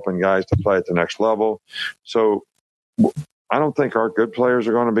 developing guys to play at the next level. So I don't think our good players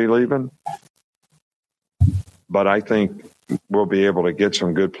are going to be leaving, but I think we'll be able to get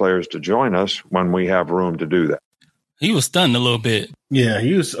some good players to join us when we have room to do that. He was stunned a little bit. Yeah,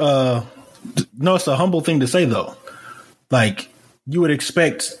 he was. No, it's a humble thing to say, though. You would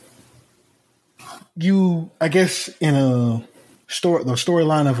expect I guess in the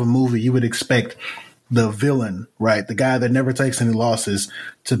storyline of a movie, you would expect the villain, right? The guy that never takes any losses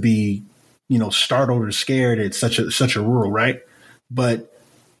to be, startled or scared at such a rule, right? But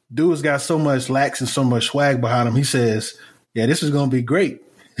dude's got so much lax and so much swag behind him. He says, yeah, this is going to be great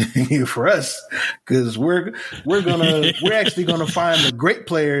for us because we're actually going to find the great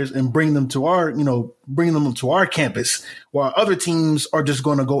players and bring them to our campus, while other teams are just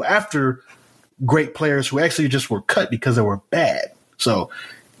going to go after great players who actually just were cut because they were bad. So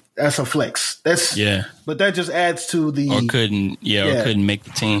that's a flex. But that just adds to the or couldn't make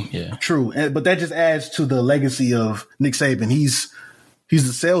the team. Yeah, true. But that just adds to the legacy of Nick Saban. He's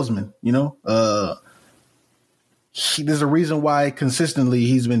the salesman. There's a reason why consistently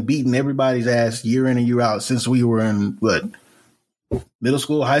he's been beating everybody's ass year in and year out since we were in middle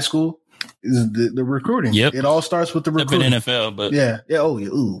school, high school. Is the recruiting? Yep. It all starts with the recruiting. NFL, but yeah. Oh, yeah.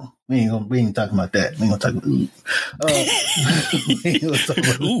 Ooh. We ain't talking about that. We ain't gonna talk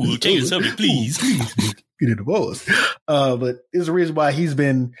about ooh, change the subject, please. Get a divorce. But there's a reason why he's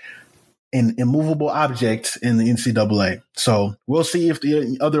been an immovable object in the NCAA. So we'll see if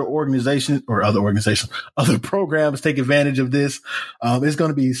the other programs take advantage of this. It's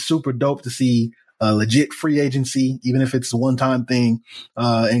going to be super dope to see a legit free agency, even if it's a one-time thing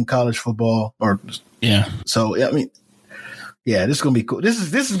in college football. So I mean, yeah, this is going to be cool. This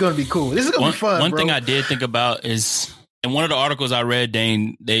is going to be cool. This is going to be fun. One thing I did think about is, in one of the articles I read,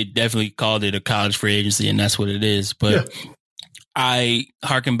 Dane, they definitely called it a college free agency, and that's what it is. But I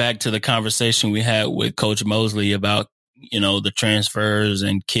harken back to the conversation we had with Coach Mosley about, the transfers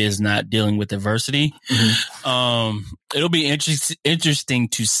and kids not dealing with adversity. Mm-hmm. It'll be interesting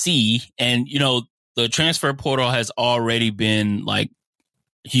to see. And, the transfer portal has already been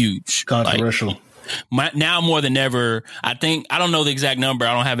huge. Controversial. Now more than ever, I don't know the exact number.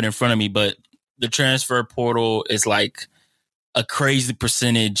 I don't have it in front of me, but the transfer portal is a crazy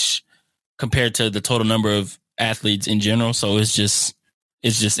percentage compared to the total number of athletes in general. So it's just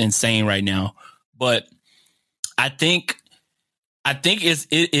insane right now. But I think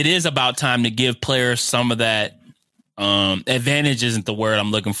it is about time to give players some of that. Advantage isn't the word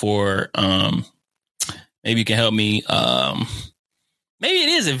I'm looking for. Maybe you can help me. Maybe it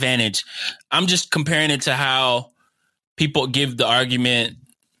is advantage. I'm just comparing it to how people give the argument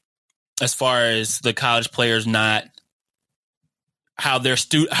as far as the college players not how they're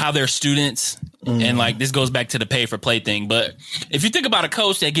students. And this goes back to the pay for play thing. But if you think about a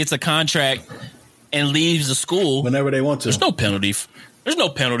coach that gets a contract and leaves the school whenever they want to, there's no penalty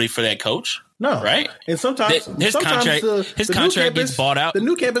for that coach. No, right? And sometimes his contract gets bought out. The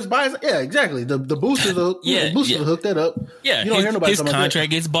new campus buys. Yeah, exactly. The boosters will hook that up. Yeah, you don't hear nobody. His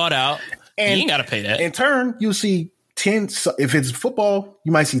contract gets bought out, and he ain't got to pay that. In turn, you see 10. If it's football,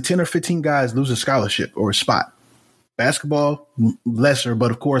 you might see 10 or 15 guys lose a scholarship or a spot. Basketball, lesser,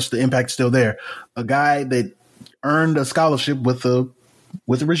 but of course the impact's still there. A guy that earned a scholarship with a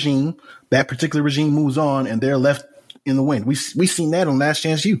regime, that particular regime moves on, and they're left in the wind. We seen that on Last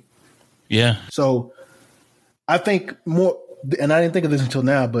Chance U. Yeah. So I think more, and I didn't think of this until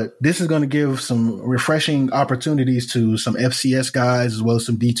now, but this is going to give some refreshing opportunities to some FCS guys as well as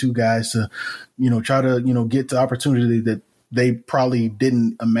some D2 guys to, try to, get the opportunity that they probably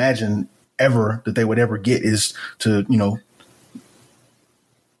didn't imagine ever that they would ever get, is to,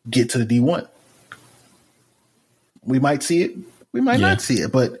 get to the D1. We might see it. We might not see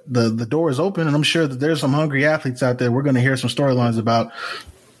it, but the door is open, and I'm sure that there's some hungry athletes out there. We're going to hear some storylines about.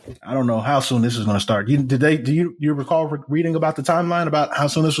 I don't know how soon this is going to start. Do you recall reading about the timeline about how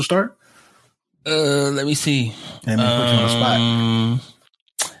soon this will start? Let me see. Put you on the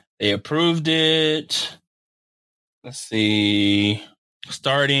spot. They approved it. Let's see.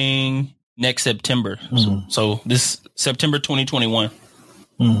 Starting next September. So this September 2021.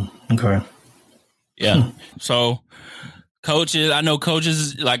 Okay. Yeah. So I know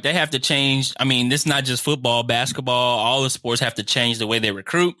coaches, they have to change. I mean, this is not just football, basketball. All the sports have to change the way they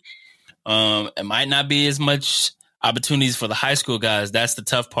recruit. It might not be as much opportunities for the high school guys. That's the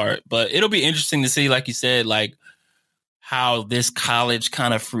tough part. But it'll be interesting to see, like you said, how this college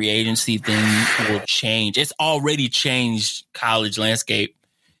kind of free agency thing will change. It's already changed college landscape.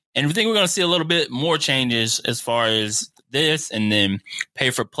 And I think we're going to see a little bit more changes as far as this, and then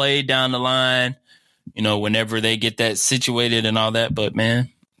pay for play down the line. Whenever they get that situated and all that. But man,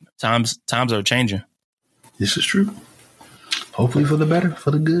 times are changing. This is true. Hopefully for the better,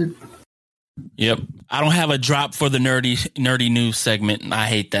 for the good. Yep. I don't have a drop for the nerdy news segment. I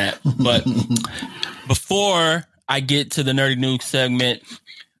hate that. But before I get to the nerdy news segment, I'm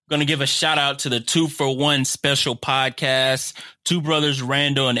going to give a shout out to the 2-for-1 special podcast. Two brothers,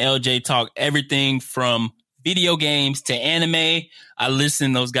 Randall and LJ, talk everything from video games to anime. I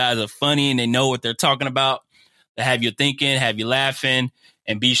listen. Those guys are funny and they know what they're talking about. They have you thinking, have you laughing,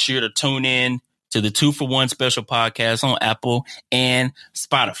 and be sure to tune in to the 2-for-1 special podcast on Apple and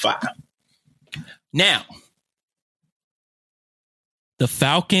Spotify. Now, The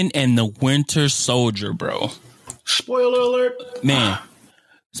Falcon and the Winter Soldier, bro. Spoiler alert. Man.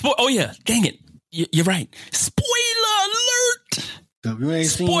 Oh, yeah. Dang it. You're right. Spoiler alert. So if you ain't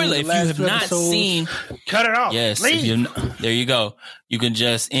Spoiler. If you have not seen. Cut it off. Yes. There you go. You can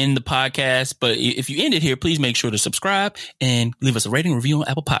just end the podcast. But if you end it here, please make sure to subscribe and leave us a rating review on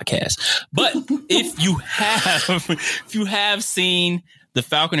Apple Podcasts. But if you have seen The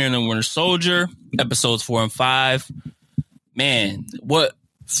Falcon and the Winter Soldier, episodes 4 and 5, man, what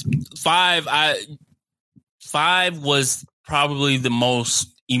 5 was probably the most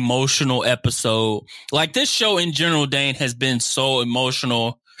emotional episode. Like, this show in general, Dane, has been so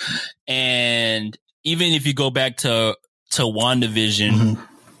emotional. And even if you go back to WandaVision,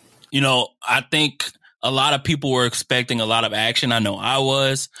 you know, I think a lot of people were expecting a lot of action. I know I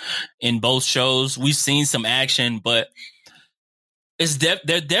was in both shows. We've seen some action, but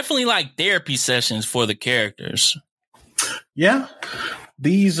they're definitely like therapy sessions for the characters. Yeah.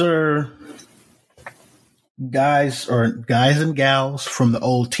 These are guys and gals from the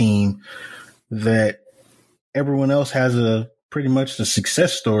old team that everyone else has pretty much the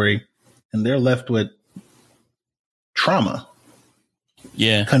success story, and they're left with trauma.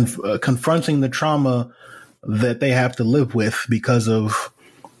 Yeah. Confronting the trauma that they have to live with because of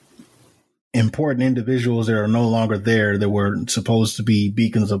important individuals that are no longer there, that were supposed to be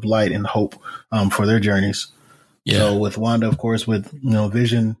beacons of light and hope for their journeys. Yeah. So with Wanda, of course, with,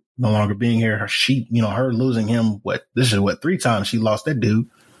 Vision no longer being here, her losing him, 3 times she lost that dude.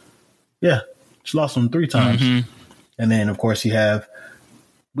 Yeah. She lost him 3 times. Mm-hmm. And then, of course, we have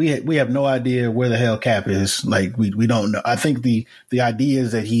no idea where the hell Cap is. Like, we don't know. I think the idea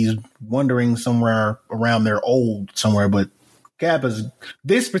is that he's wandering somewhere around there, old somewhere, but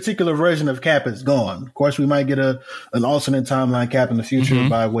this particular version of Cap is gone. Of course, we might get an alternate timeline Cap in the future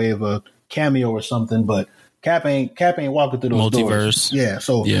by way of a cameo or something, but Cap ain't walking through those multiverse doors. Yeah.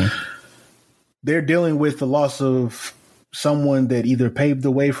 So they're dealing with the loss of someone that either paved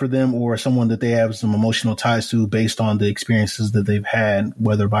the way for them or someone that they have some emotional ties to based on the experiences that they've had,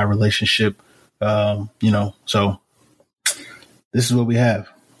 whether by relationship, so this is what we have.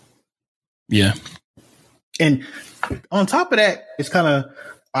 Yeah. And on top of that, it's kind of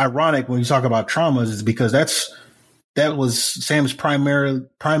ironic when you talk about traumas, is because that was Sam's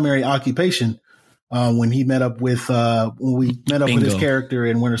primary occupation when he met up with with his character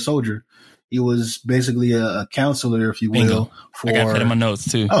in Winter Soldier. He was basically a counselor, if you will. I got that in my notes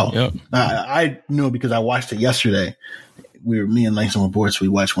too. Oh, yep. I knew it because I watched it yesterday. Me and Langston Reports, we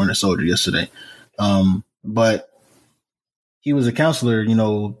watched Winter Soldier yesterday. But he was a counselor,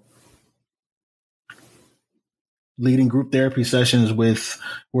 leading group therapy sessions with,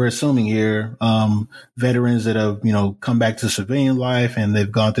 we're assuming here, veterans that have, come back to civilian life and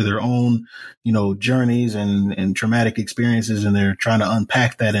they've gone through their own, journeys and traumatic experiences, and they're trying to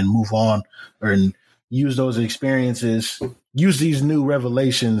unpack that and move on and use those experiences, use these new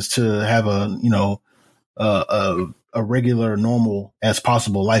revelations to have a regular, normal as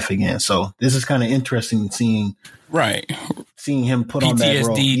possible life again. So this is kind of interesting seeing him put PTSD, on that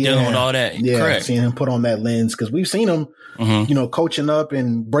role. dealing with all that. Yeah, correct. Seeing him put on that lens, because we've seen him, coaching up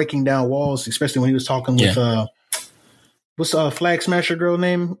and breaking down walls, especially when he was talking with what's Flag Smasher girl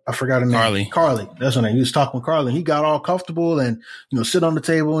name? I forgot her name. Carly. That's her name. He was talking with Carly. He got all comfortable and sit on the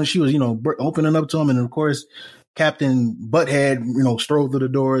table, and she was opening up to him, and of course Captain Butthead strolled through the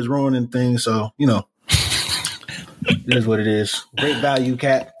doors, ruining things. So it is what it is. Great value,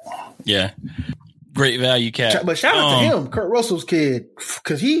 Cap. Yeah. Great value, Cap. But shout out to him, Kurt Russell's kid,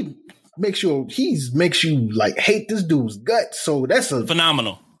 because he makes you like hate this dude's guts. So that's a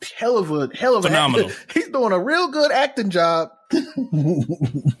phenomenal. Hell of phenomenal. He's doing a real good acting job.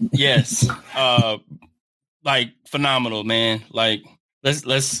 Yes. Like phenomenal, man. Like let's stand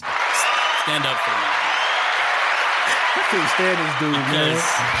up for him. I can't stand this dude,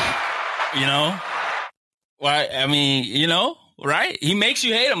 man. Why? I mean, right? He makes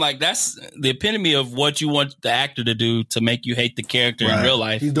you hate him. Like, that's the epitome of what you want the actor to do, to make you hate the character in real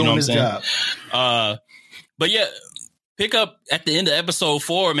life. He's doing his job. But yeah, pick up at the end of episode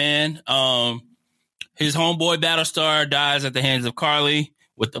 4, man. His homeboy Battlestar dies at the hands of Carly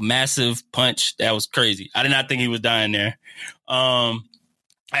with a massive punch. That was crazy. I did not think he was dying there.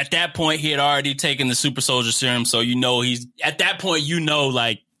 At that point, he had already taken the super soldier serum. So, he's at that point, he's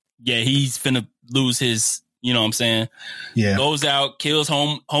finna lose his, you know what I'm saying? Yeah. Goes out, kills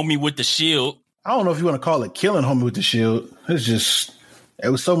homie with the shield. I don't know if you want to call it killing homie with the shield. It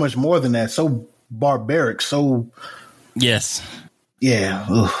was so much more than that. So barbaric. So yes, yeah.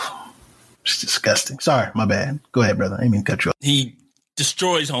 Ugh. It's disgusting. Sorry, my bad. Go ahead, brother. I didn't mean to cut you off. He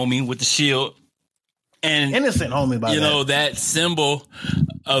destroys homie with the shield, and innocent homie. By that symbol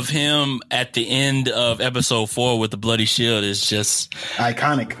of him at the end of episode 4 with the bloody shield is just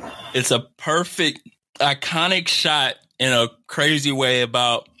iconic. It's a perfect, iconic shot in a crazy way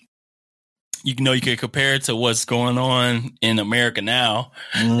about. You can compare it to what's going on in America now,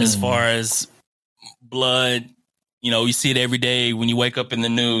 as far as blood. You see it every day when you wake up in the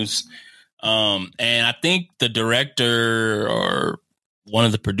news. And I think the director or one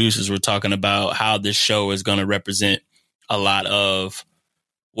of the producers were talking about how this show is going to represent a lot of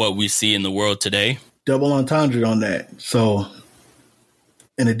what we see in the world today. Double entendre on that. So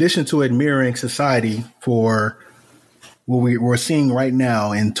in addition to it mirroring society for what we're seeing right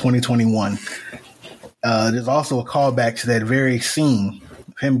now in 2021, there's also a callback to that very scene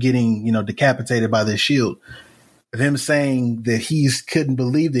of him getting, decapitated by the shield. Of him saying that he couldn't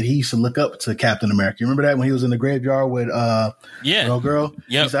believe that he used to look up to Captain America. You remember that when he was in the graveyard with little girl?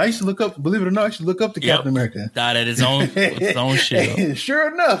 Yeah. He said, I used to look up, believe it or not, I used to look up to Captain America. Died at his own shield.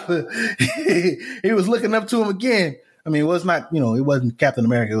 Sure enough, he was looking up to him again. I mean, it was not, it wasn't Captain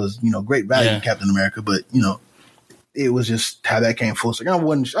America. It was, great value in Captain America, but, it was just how that came full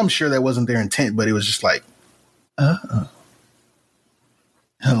circle. I'm sure that wasn't their intent, but it was just like,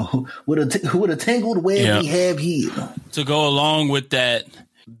 what a tangled web we have here. To go along with that,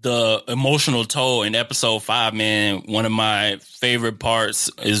 the emotional toll in episode 5, man, one of my favorite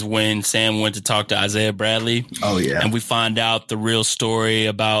parts is when Sam went to talk to Isaiah Bradley. Oh, yeah. And we find out the real story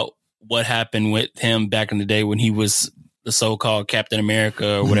about what happened with him back in the day when he was the so-called Captain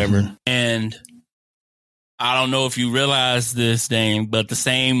America or whatever. Mm-hmm. And I don't know if you realize this, Dane, but the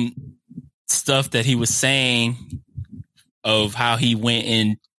same stuff that he was saying of how he went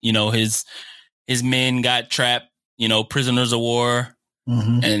and, his men got trapped, prisoners of war.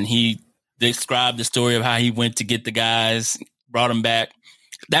 Mm-hmm. And he described the story of how he went to get the guys, brought them back.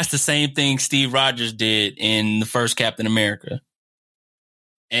 That's the same thing Steve Rogers did in the first Captain America.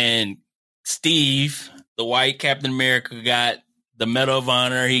 And Steve, the white Captain America, got the Medal of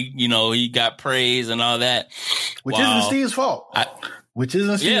Honor. He got praise and all that. Which isn't Steve's fault. Which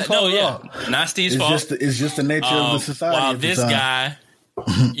isn't Steve's fault at all. Not Steve's fault. It's just the nature of the society. While this guy,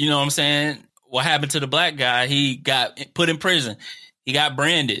 you know what I'm saying? What happened to the black guy? He got put in prison. He got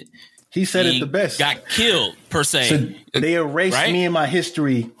branded. He said it the best. Got killed, per se. So they erased me and my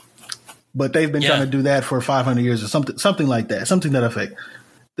history, but they've been trying to do that for 500 years or something like that. Something to that effect.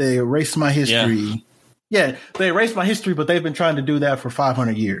 They erased my history. Yeah, they erased my history, but they've been trying to do that for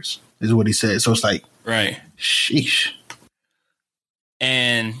 500 years, is what he said. So it's like, sheesh.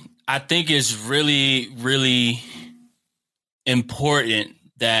 And I think it's really, really important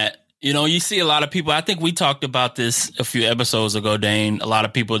that, you see a lot of people. I think we talked about this a few episodes ago, Dane. A lot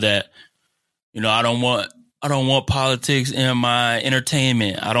of people that, I don't want politics in my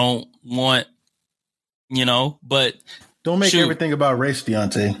entertainment. I don't want, but don't make everything about race,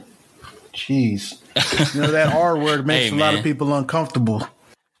 Deontay. Jeez. That R word makes a lot of people uncomfortable.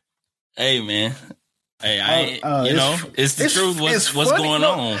 Hey, man. Hey, it's the truth. What's going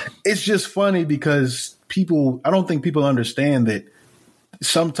on? It's just funny because I don't think people understand that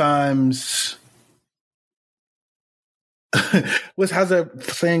sometimes, how's that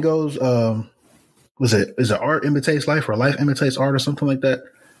saying goes? Is it art imitates life or life imitates art or something like that?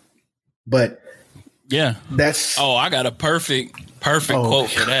 But yeah, that's. Oh, I got a perfect quote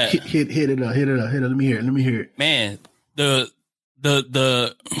for that. Hit it up. Let me hear it. Man, the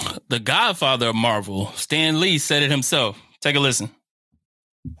Godfather of Marvel, Stan Lee, said it himself. Take a listen.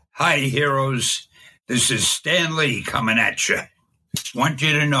 Hi, heroes. This is Stan Lee coming at you. Want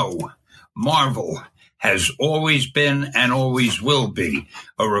you to know, Marvel has always been and always will be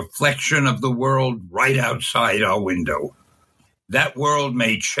a reflection of the world right outside our window. That world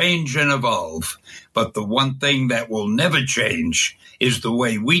may change and evolve, but the one thing that will never change is the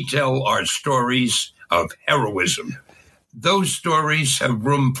way we tell our stories of heroism. Those stories have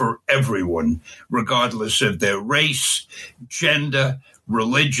room for everyone, regardless of their race, gender,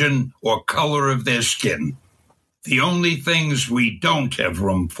 religion, or color of their skin. The only things we don't have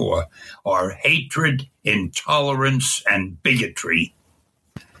room for are hatred, intolerance, and bigotry.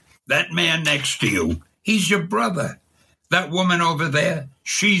 That man next to you, he's your brother. That woman over there,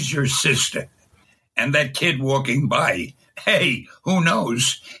 she's your sister. And that kid walking by, hey, who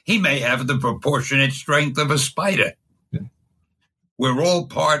knows? He may have the proportionate strength of a spider. We're all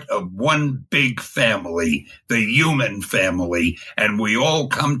part of one big family, the human family, and we all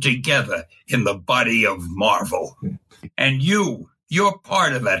come together in the body of Marvel. And you're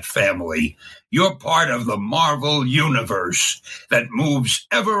part of that family. You're part of the Marvel universe that moves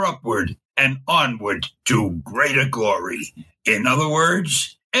ever upward and onward to greater glory. In other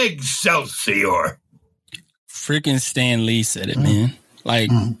words, Excelsior. Freaking Stan Lee said it, man.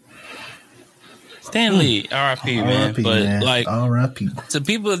 Like, Stan Lee, R.I.P., man. But man. like, R.I.P. to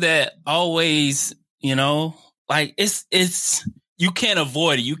people that always, you know, like it's you can't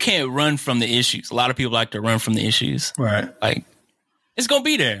avoid it. You can't run from the issues. A lot of people like to run from the issues. Right. Like, it's gonna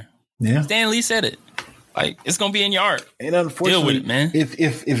be there. Yeah. Stan Lee said it. Like, it's gonna be in your art. And unfortunately, deal with it, man.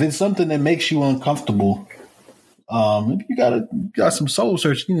 If it's something that makes you uncomfortable, you got some soul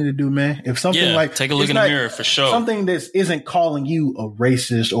search you need to do, man. If something like take a look in the mirror for sure. Something that isn't calling you a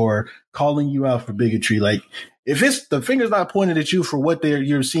racist or calling you out for bigotry, like if it's the finger's not pointed at you for what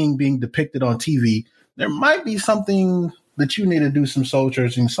you're seeing being depicted on TV, there might be something that you need to do some soul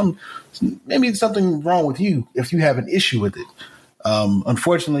searching. Maybe something wrong with you if you have an issue with it.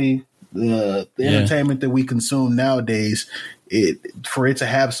 Unfortunately, the entertainment that we consume nowadays, for it to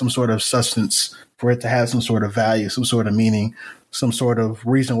have some sort of substance, for it to have some sort of value, some sort of meaning, some sort of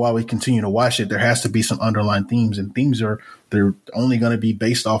reason why we continue to watch it, there has to be some underlying themes, and they're only going to be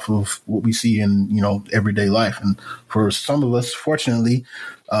based off of what we see in, you know, everyday life. And for some of us, fortunately,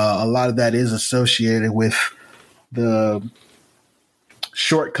 a lot of that is associated with the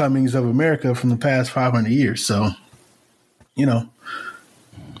shortcomings of America from the past 500 years. So, you know,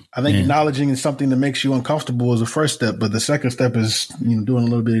 I think acknowledging something that makes you uncomfortable is the first step, but the second step is, you know, doing a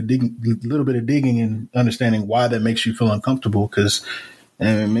little bit of digging and understanding why that makes you feel uncomfortable, because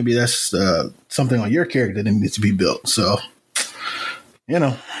maybe that's something on your character that needs to be built. So, you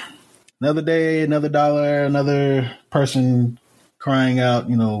know, another day, another dollar, another person crying out,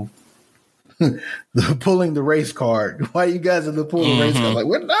 you know, pulling the race card. Why you guys are pulling the race card? Like,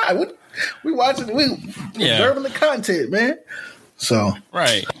 we're not. We watching. We observing the content, man. So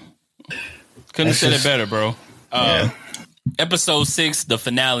right. Couldn't have said it better, bro. Episode 6, the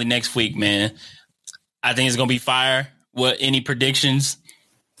finale next week, man. I think it's gonna be fire. What? Any predictions?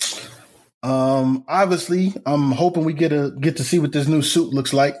 Obviously, I'm hoping we get to see what this new suit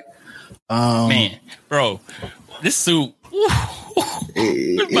looks like. Man, bro, this suit.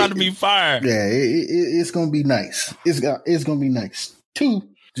 It's about to be fire. Yeah, it's gonna be nice. It's gonna be nice. 2.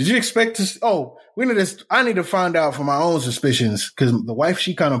 Did you expect to? Oh, I need to find out for my own suspicions, because the wife,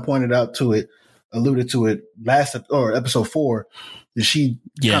 she kind of alluded to it episode 4, that she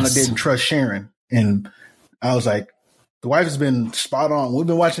kind of didn't trust Sharon, and I was like, the wife has been spot on. We've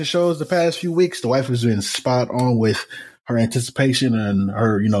been watching shows the past few weeks. The wife has been spot on with her anticipation and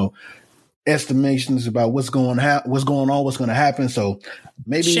her, you know, estimations about what's going on, what's going to happen. So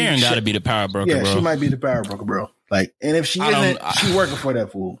maybe Sharon got to be the power broker, bro. Yeah, she might be the power broker, bro. Like, and if she isn't, she working for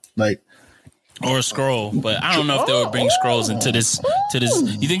that fool. Like, or a scroll, but I don't know if they would bring scrolls into this.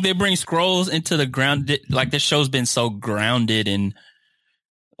 You think they bring scrolls into the grounded? Like, this show's been so grounded and,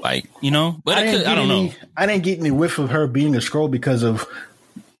 like, you know. But I don't know. I didn't get any whiff of her being a scroll because of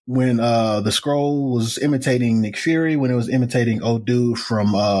when the scroll was imitating Nick Fury, when it was imitating old dude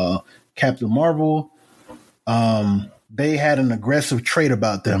from Captain Marvel. They had an aggressive trait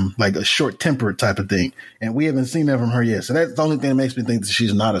about them, like a short-tempered type of thing. And we haven't seen that from her yet. So that's the only thing that makes me think that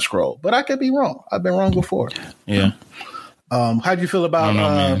she's not a Skrull. But I could be wrong. I've been wrong before. Yeah. How do you feel about,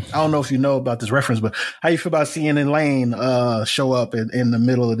 I don't know if you know about this reference, but how you feel about seeing Elaine show up in the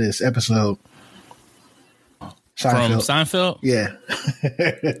middle of this episode? From Seinfeld? Yeah.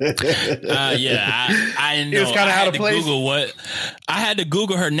 I know. It was kind of out of place. I had to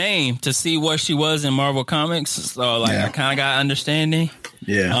Google her name to see what she was in Marvel Comics. So, I kind of got understanding.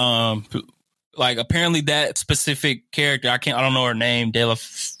 Yeah. Like, apparently that specific character, I don't know her name, De La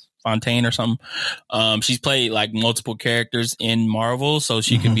Fontaine or something. She's played like multiple characters in Marvel, so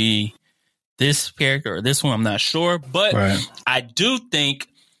she could be this character or this one. I'm not sure, but I do think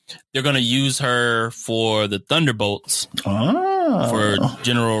they're going to use her for the Thunderbolts for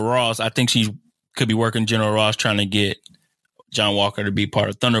General Ross. I think she could be working General Ross trying to get John Walker to be part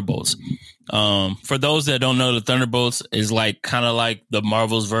of Thunderbolts. For those that don't know, the Thunderbolts is kind of like the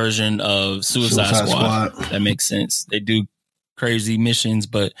Marvel's version of Suicide Squad. That makes sense. They do crazy missions,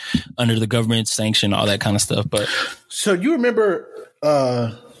 but under the government sanction, all that kind of stuff. But so you remember,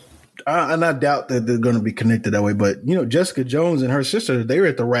 and I doubt that they're going to be connected that way, but you know, Jessica Jones and her sister, they were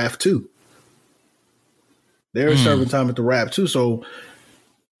at the Raft too. They were serving time at the Raft too. So,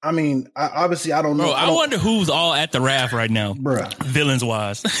 I mean, obviously, I don't know. Bro, I wonder who's all at the Raft right now, bruh. Villains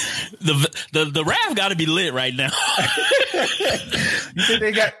wise, the Raft got to be lit right now. You think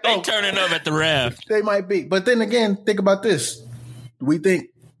they got? They turning up at the raft. They might be, but then again, think about this. Do we think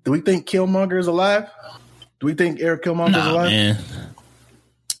Killmonger is alive? Do we think Eric Killmonger is alive? Man.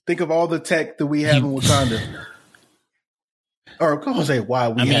 Think of all the tech that we have in Wakanda. Or come on, say why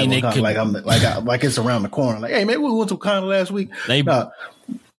we have Wakanda? Like it's around the corner. Like, hey, maybe we went to Wakanda last week. They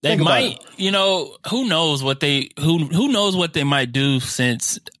might, who knows what they might do,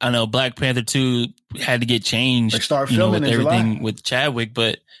 since I know Black Panther 2 had to get changed. Like start filming with in everything July. with Chadwick,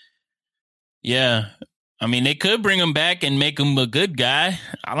 but yeah. I mean, they could bring him back and make him a good guy.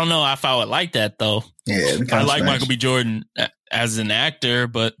 I don't know if I would like that, though. Yeah, I like Michael B. Jordan as an actor,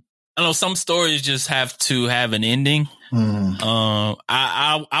 but I know some stories just have to have an ending.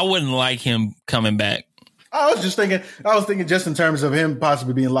 I wouldn't like him coming back. I was thinking just in terms of him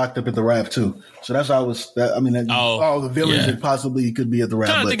possibly being locked up at the raft too. So that's how I was. All the villains that possibly could be at the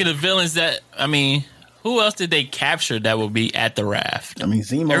raft. I'm trying to think of the villains who else did they capture that would be at the raft? I mean,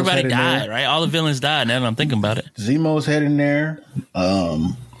 Zemo's everybody died, right? All the villains died. Now that I'm thinking about it, Zemo's heading there.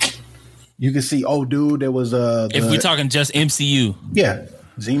 You can see old dude that was if we're talking just MCU, yeah,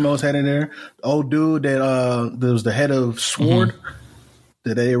 Zemo's heading there. Old dude that was the head of SWORD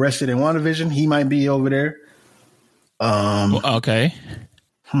that they arrested in WandaVision. He might be over there. Okay.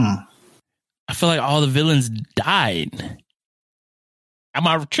 I feel like all the villains died. Am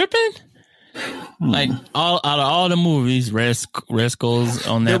I tripping? Like out of all the movies, Resco's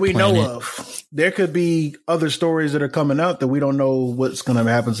on that we planet. know of. There could be other stories that are coming out that we don't know what's going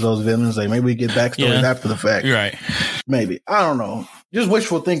to happen to those villains. Like maybe we get backstories after the fact. You're right. Maybe. I don't know. Just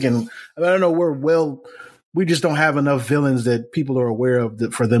wishful thinking. I don't know. We just don't have enough villains that people are aware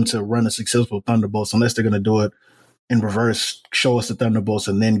of for them to run a successful Thunderbolts, unless they're going to do it in reverse, show us the Thunderbolts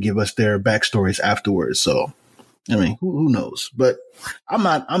and then give us their backstories afterwards. So, I mean, who knows? But I'm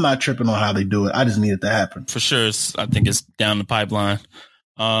not tripping on how they do it. I just need it to happen. For sure. I think it's down the pipeline.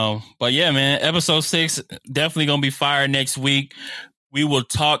 But yeah, man, episode 6 definitely going to be fire next week. We will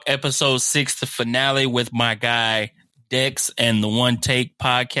talk episode 6, the finale, with my guy Dex and the One Take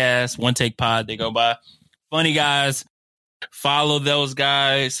podcast. One Take Pod, they go by. Funny guys. Follow those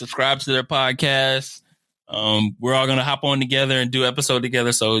guys. Subscribe to their podcast. We're all going to hop on together and do episode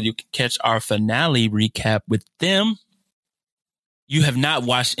together so you can catch our finale recap with them. You have not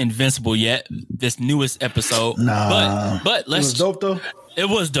watched Invincible yet, this newest episode. Nah. But let's. It was dope, though. It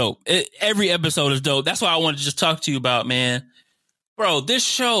was dope. Every episode is dope. That's why I wanted to just talk to you about, man. Bro, this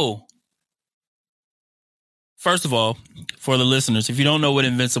show. First of all, for the listeners, if you don't know what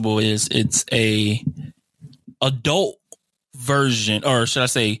Invincible is, it's a adult version, or should I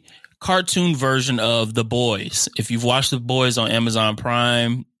say cartoon version of The Boys. If you've watched The Boys on Amazon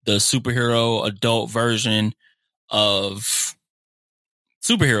Prime, the superhero adult version of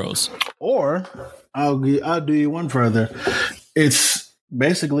superheroes. Or I'll do you one further. It's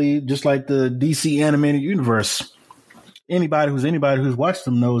basically just like the DC animated universe. Anybody who's watched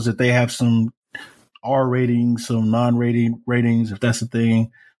them knows that they have some R ratings, some non-rating ratings, if that's the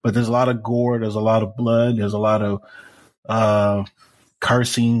thing. But there's a lot of gore, there's a lot of blood, there's a lot of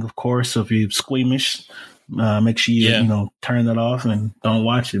cursing, of course. So if you're squeamish, make sure you turn that off and don't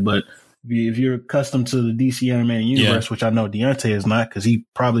watch it. But if you're accustomed to the DC animated universe, which I know Deontay is not, because he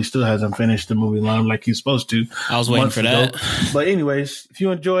probably still hasn't finished the movie line like he's supposed to. I was waiting for that. But anyways, if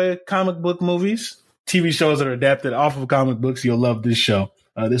you enjoy comic book movies, TV shows that are adapted off of comic books, you'll love this show.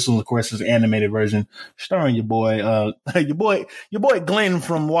 This one, of course, is an animated version starring your boy Glenn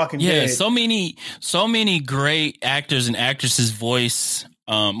from Walking Dead. Yeah, so many great actors and actresses voice.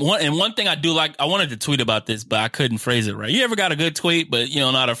 One thing I do like, I wanted to tweet about this, but I couldn't phrase it right. You ever got a good tweet, but you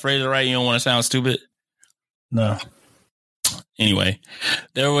don't know how to phrase it right? You don't want to sound stupid? No. Anyway,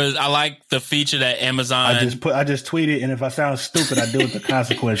 I like the feature that Amazon. I just tweeted, and if I sound stupid, I deal with the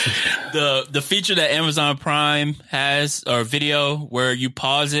consequences. The feature that Amazon Prime has, or video, where you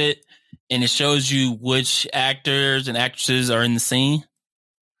pause it and it shows you which actors and actresses are in the scene.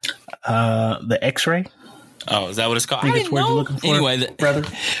 The X-ray. Oh, is that what it's called? I think it's what you're looking for, anyway, brother.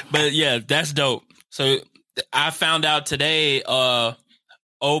 But yeah, that's dope. So I found out today,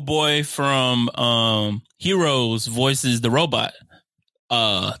 old boy from Heroes voices the robot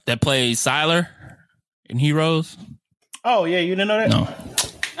that plays Sylar in Heroes. Oh yeah, you didn't know that? No.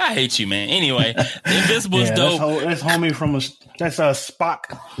 I hate you, man. Anyway, Invincible is dope. That's homie from that's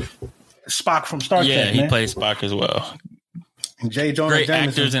Spock. Spock from Star Trek. Yeah, he man. plays Spock as well. And J. Jonah Great Jameson.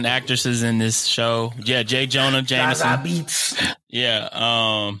 actors and actresses in this show. Yeah, J. Jonah Jameson. Zaza Beats.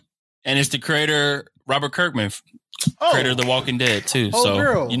 Yeah, and it's the creator Robert Kirkman, creator of The Walking Dead too. Oh, so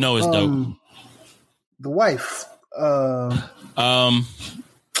girl. You know it's dope. The wife.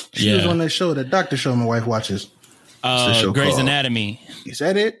 She was on that show, that doctor show my wife watches. Grey's Anatomy. Is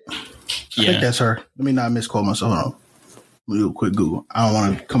that it? I think that's her. Let me not misquote myself. Hold on. Let me do a quick Google. I don't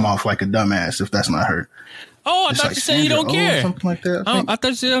want to come off like a dumbass if that's not her. Oh, I thought you said you don't care. Something like that. I thought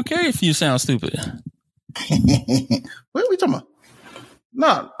you said you don't care if you sound stupid. What are we talking about?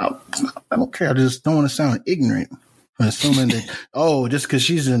 No, I don't care. I just don't want to sound ignorant. I'm assuming that just because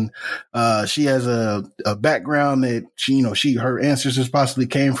she's in, she has a background that her ancestors possibly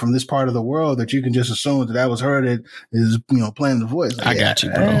came from this part of the world, that you can just assume that was her that is playing the voice. Like, I got you,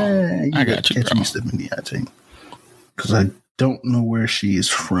 bro. I got you, bro. Because I don't know where she is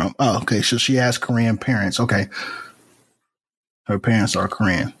from. Oh, okay. So she has Korean parents. Okay, her parents are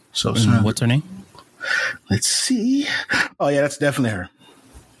Korean. So what's her name? Let's see. Oh yeah, that's definitely her.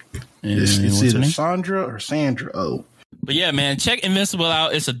 It's either Sandra or Sandra. Oh, but yeah, man, check Invincible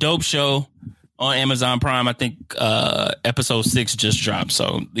out. It's a dope show on Amazon Prime. I think episode 6 just dropped,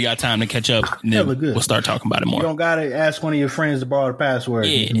 so you got time to catch up. And then we'll start talking about it more. You don't gotta ask one of your friends to borrow the password.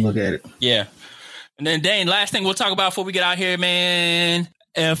 Yeah. You can look at it. Yeah. And then Dane, last thing we'll talk about before we get out here, man.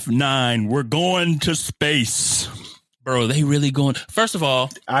 F9, we're going to space. Bro, they really going... First of all...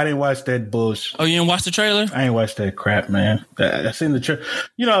 I didn't watch that bullshit. Oh, you didn't watch the trailer? I ain't watched that crap, man. I seen the trailer.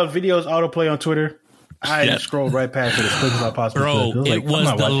 You know how videos autoplay on Twitter? I scrolled right past it as quick as I possibly could. Bro, it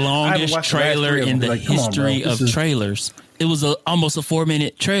was the longest trailer in the history of trailers. It was almost a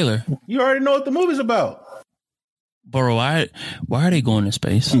 4-minute trailer. You already know what the movie's about. Bro, why are they going to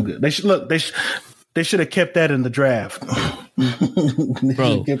space? They should have kept that in the draft.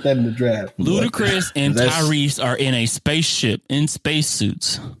 Bro, kept that in the draft. Ludacris and Tyrese are in a spaceship in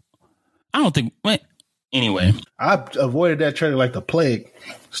spacesuits. I don't think. Anyway, I avoided that trailer like the plague.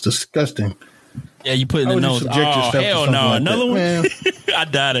 It's disgusting. Yeah, you put in the notes. Oh, hell no! Like another one. I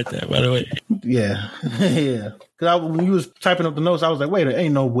died at that. By the way. Yeah, yeah. Because when you was typing up the notes, I was like, "Wait, there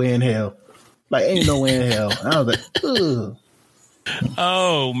ain't no way in hell." Like, ain't no way in hell. And I was like, ugh.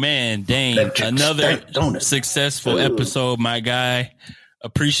 Oh man, dang. Another successful episode, my guy.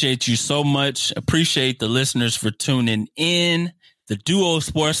 Appreciate you so much. Appreciate the listeners for tuning in. The Duo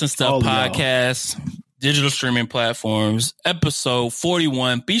Sports and Stuff podcast, digital streaming platforms, episode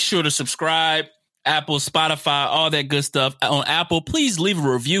 41. Be sure to subscribe. Apple, Spotify, all that good stuff. On Apple, please leave a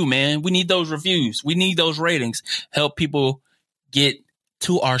review, man. We need those reviews. We need those ratings. Help people get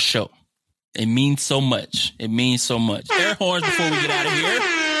to our show. It means so much. It means so much. Air horns before we get out of here.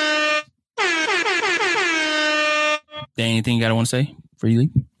 Anything you want to say before you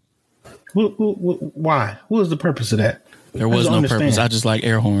leave? Why? What was the purpose of that? There was no purpose. I just like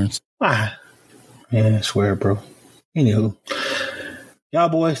air horns. Why? Man, I swear, bro. Anywho, y'all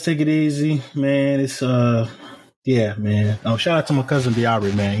boys take it easy, man. It's yeah, man. Oh, shout out to my cousin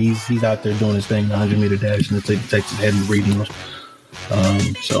Diabri, man. He's out there doing his thing, 100-meter dash in the Texas heavy regionals.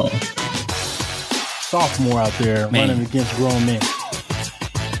 So sophomore out there running against grown men.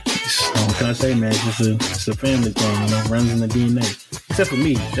 What can I say, man? It's a family thing, runs in the DNA. Except for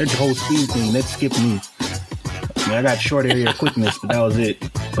me, that whole speed thing, that skipped me. I mean, I got short area quickness, but that was it.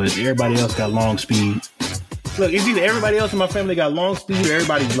 But everybody else got long speed. Look, it's either everybody else in my family got long speed or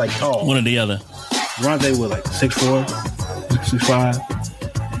everybody's like tall. One or the other. Ronze was like 6'4",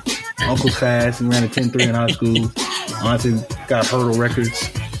 6'5". Uncle's fast. He ran a 10.3 in high school. Auntie got hurdle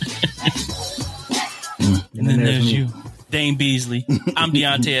records. And then there's you, Dane Beasley. I'm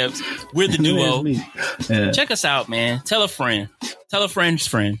Deontay Epps. We're the Duo. Yeah. Check us out, man. Tell a friend. Tell a friend's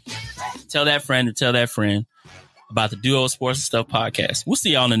friend. Tell that friend to tell that friend about the Duo Sports and Stuff podcast. We'll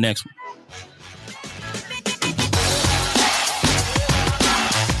see y'all on the next one.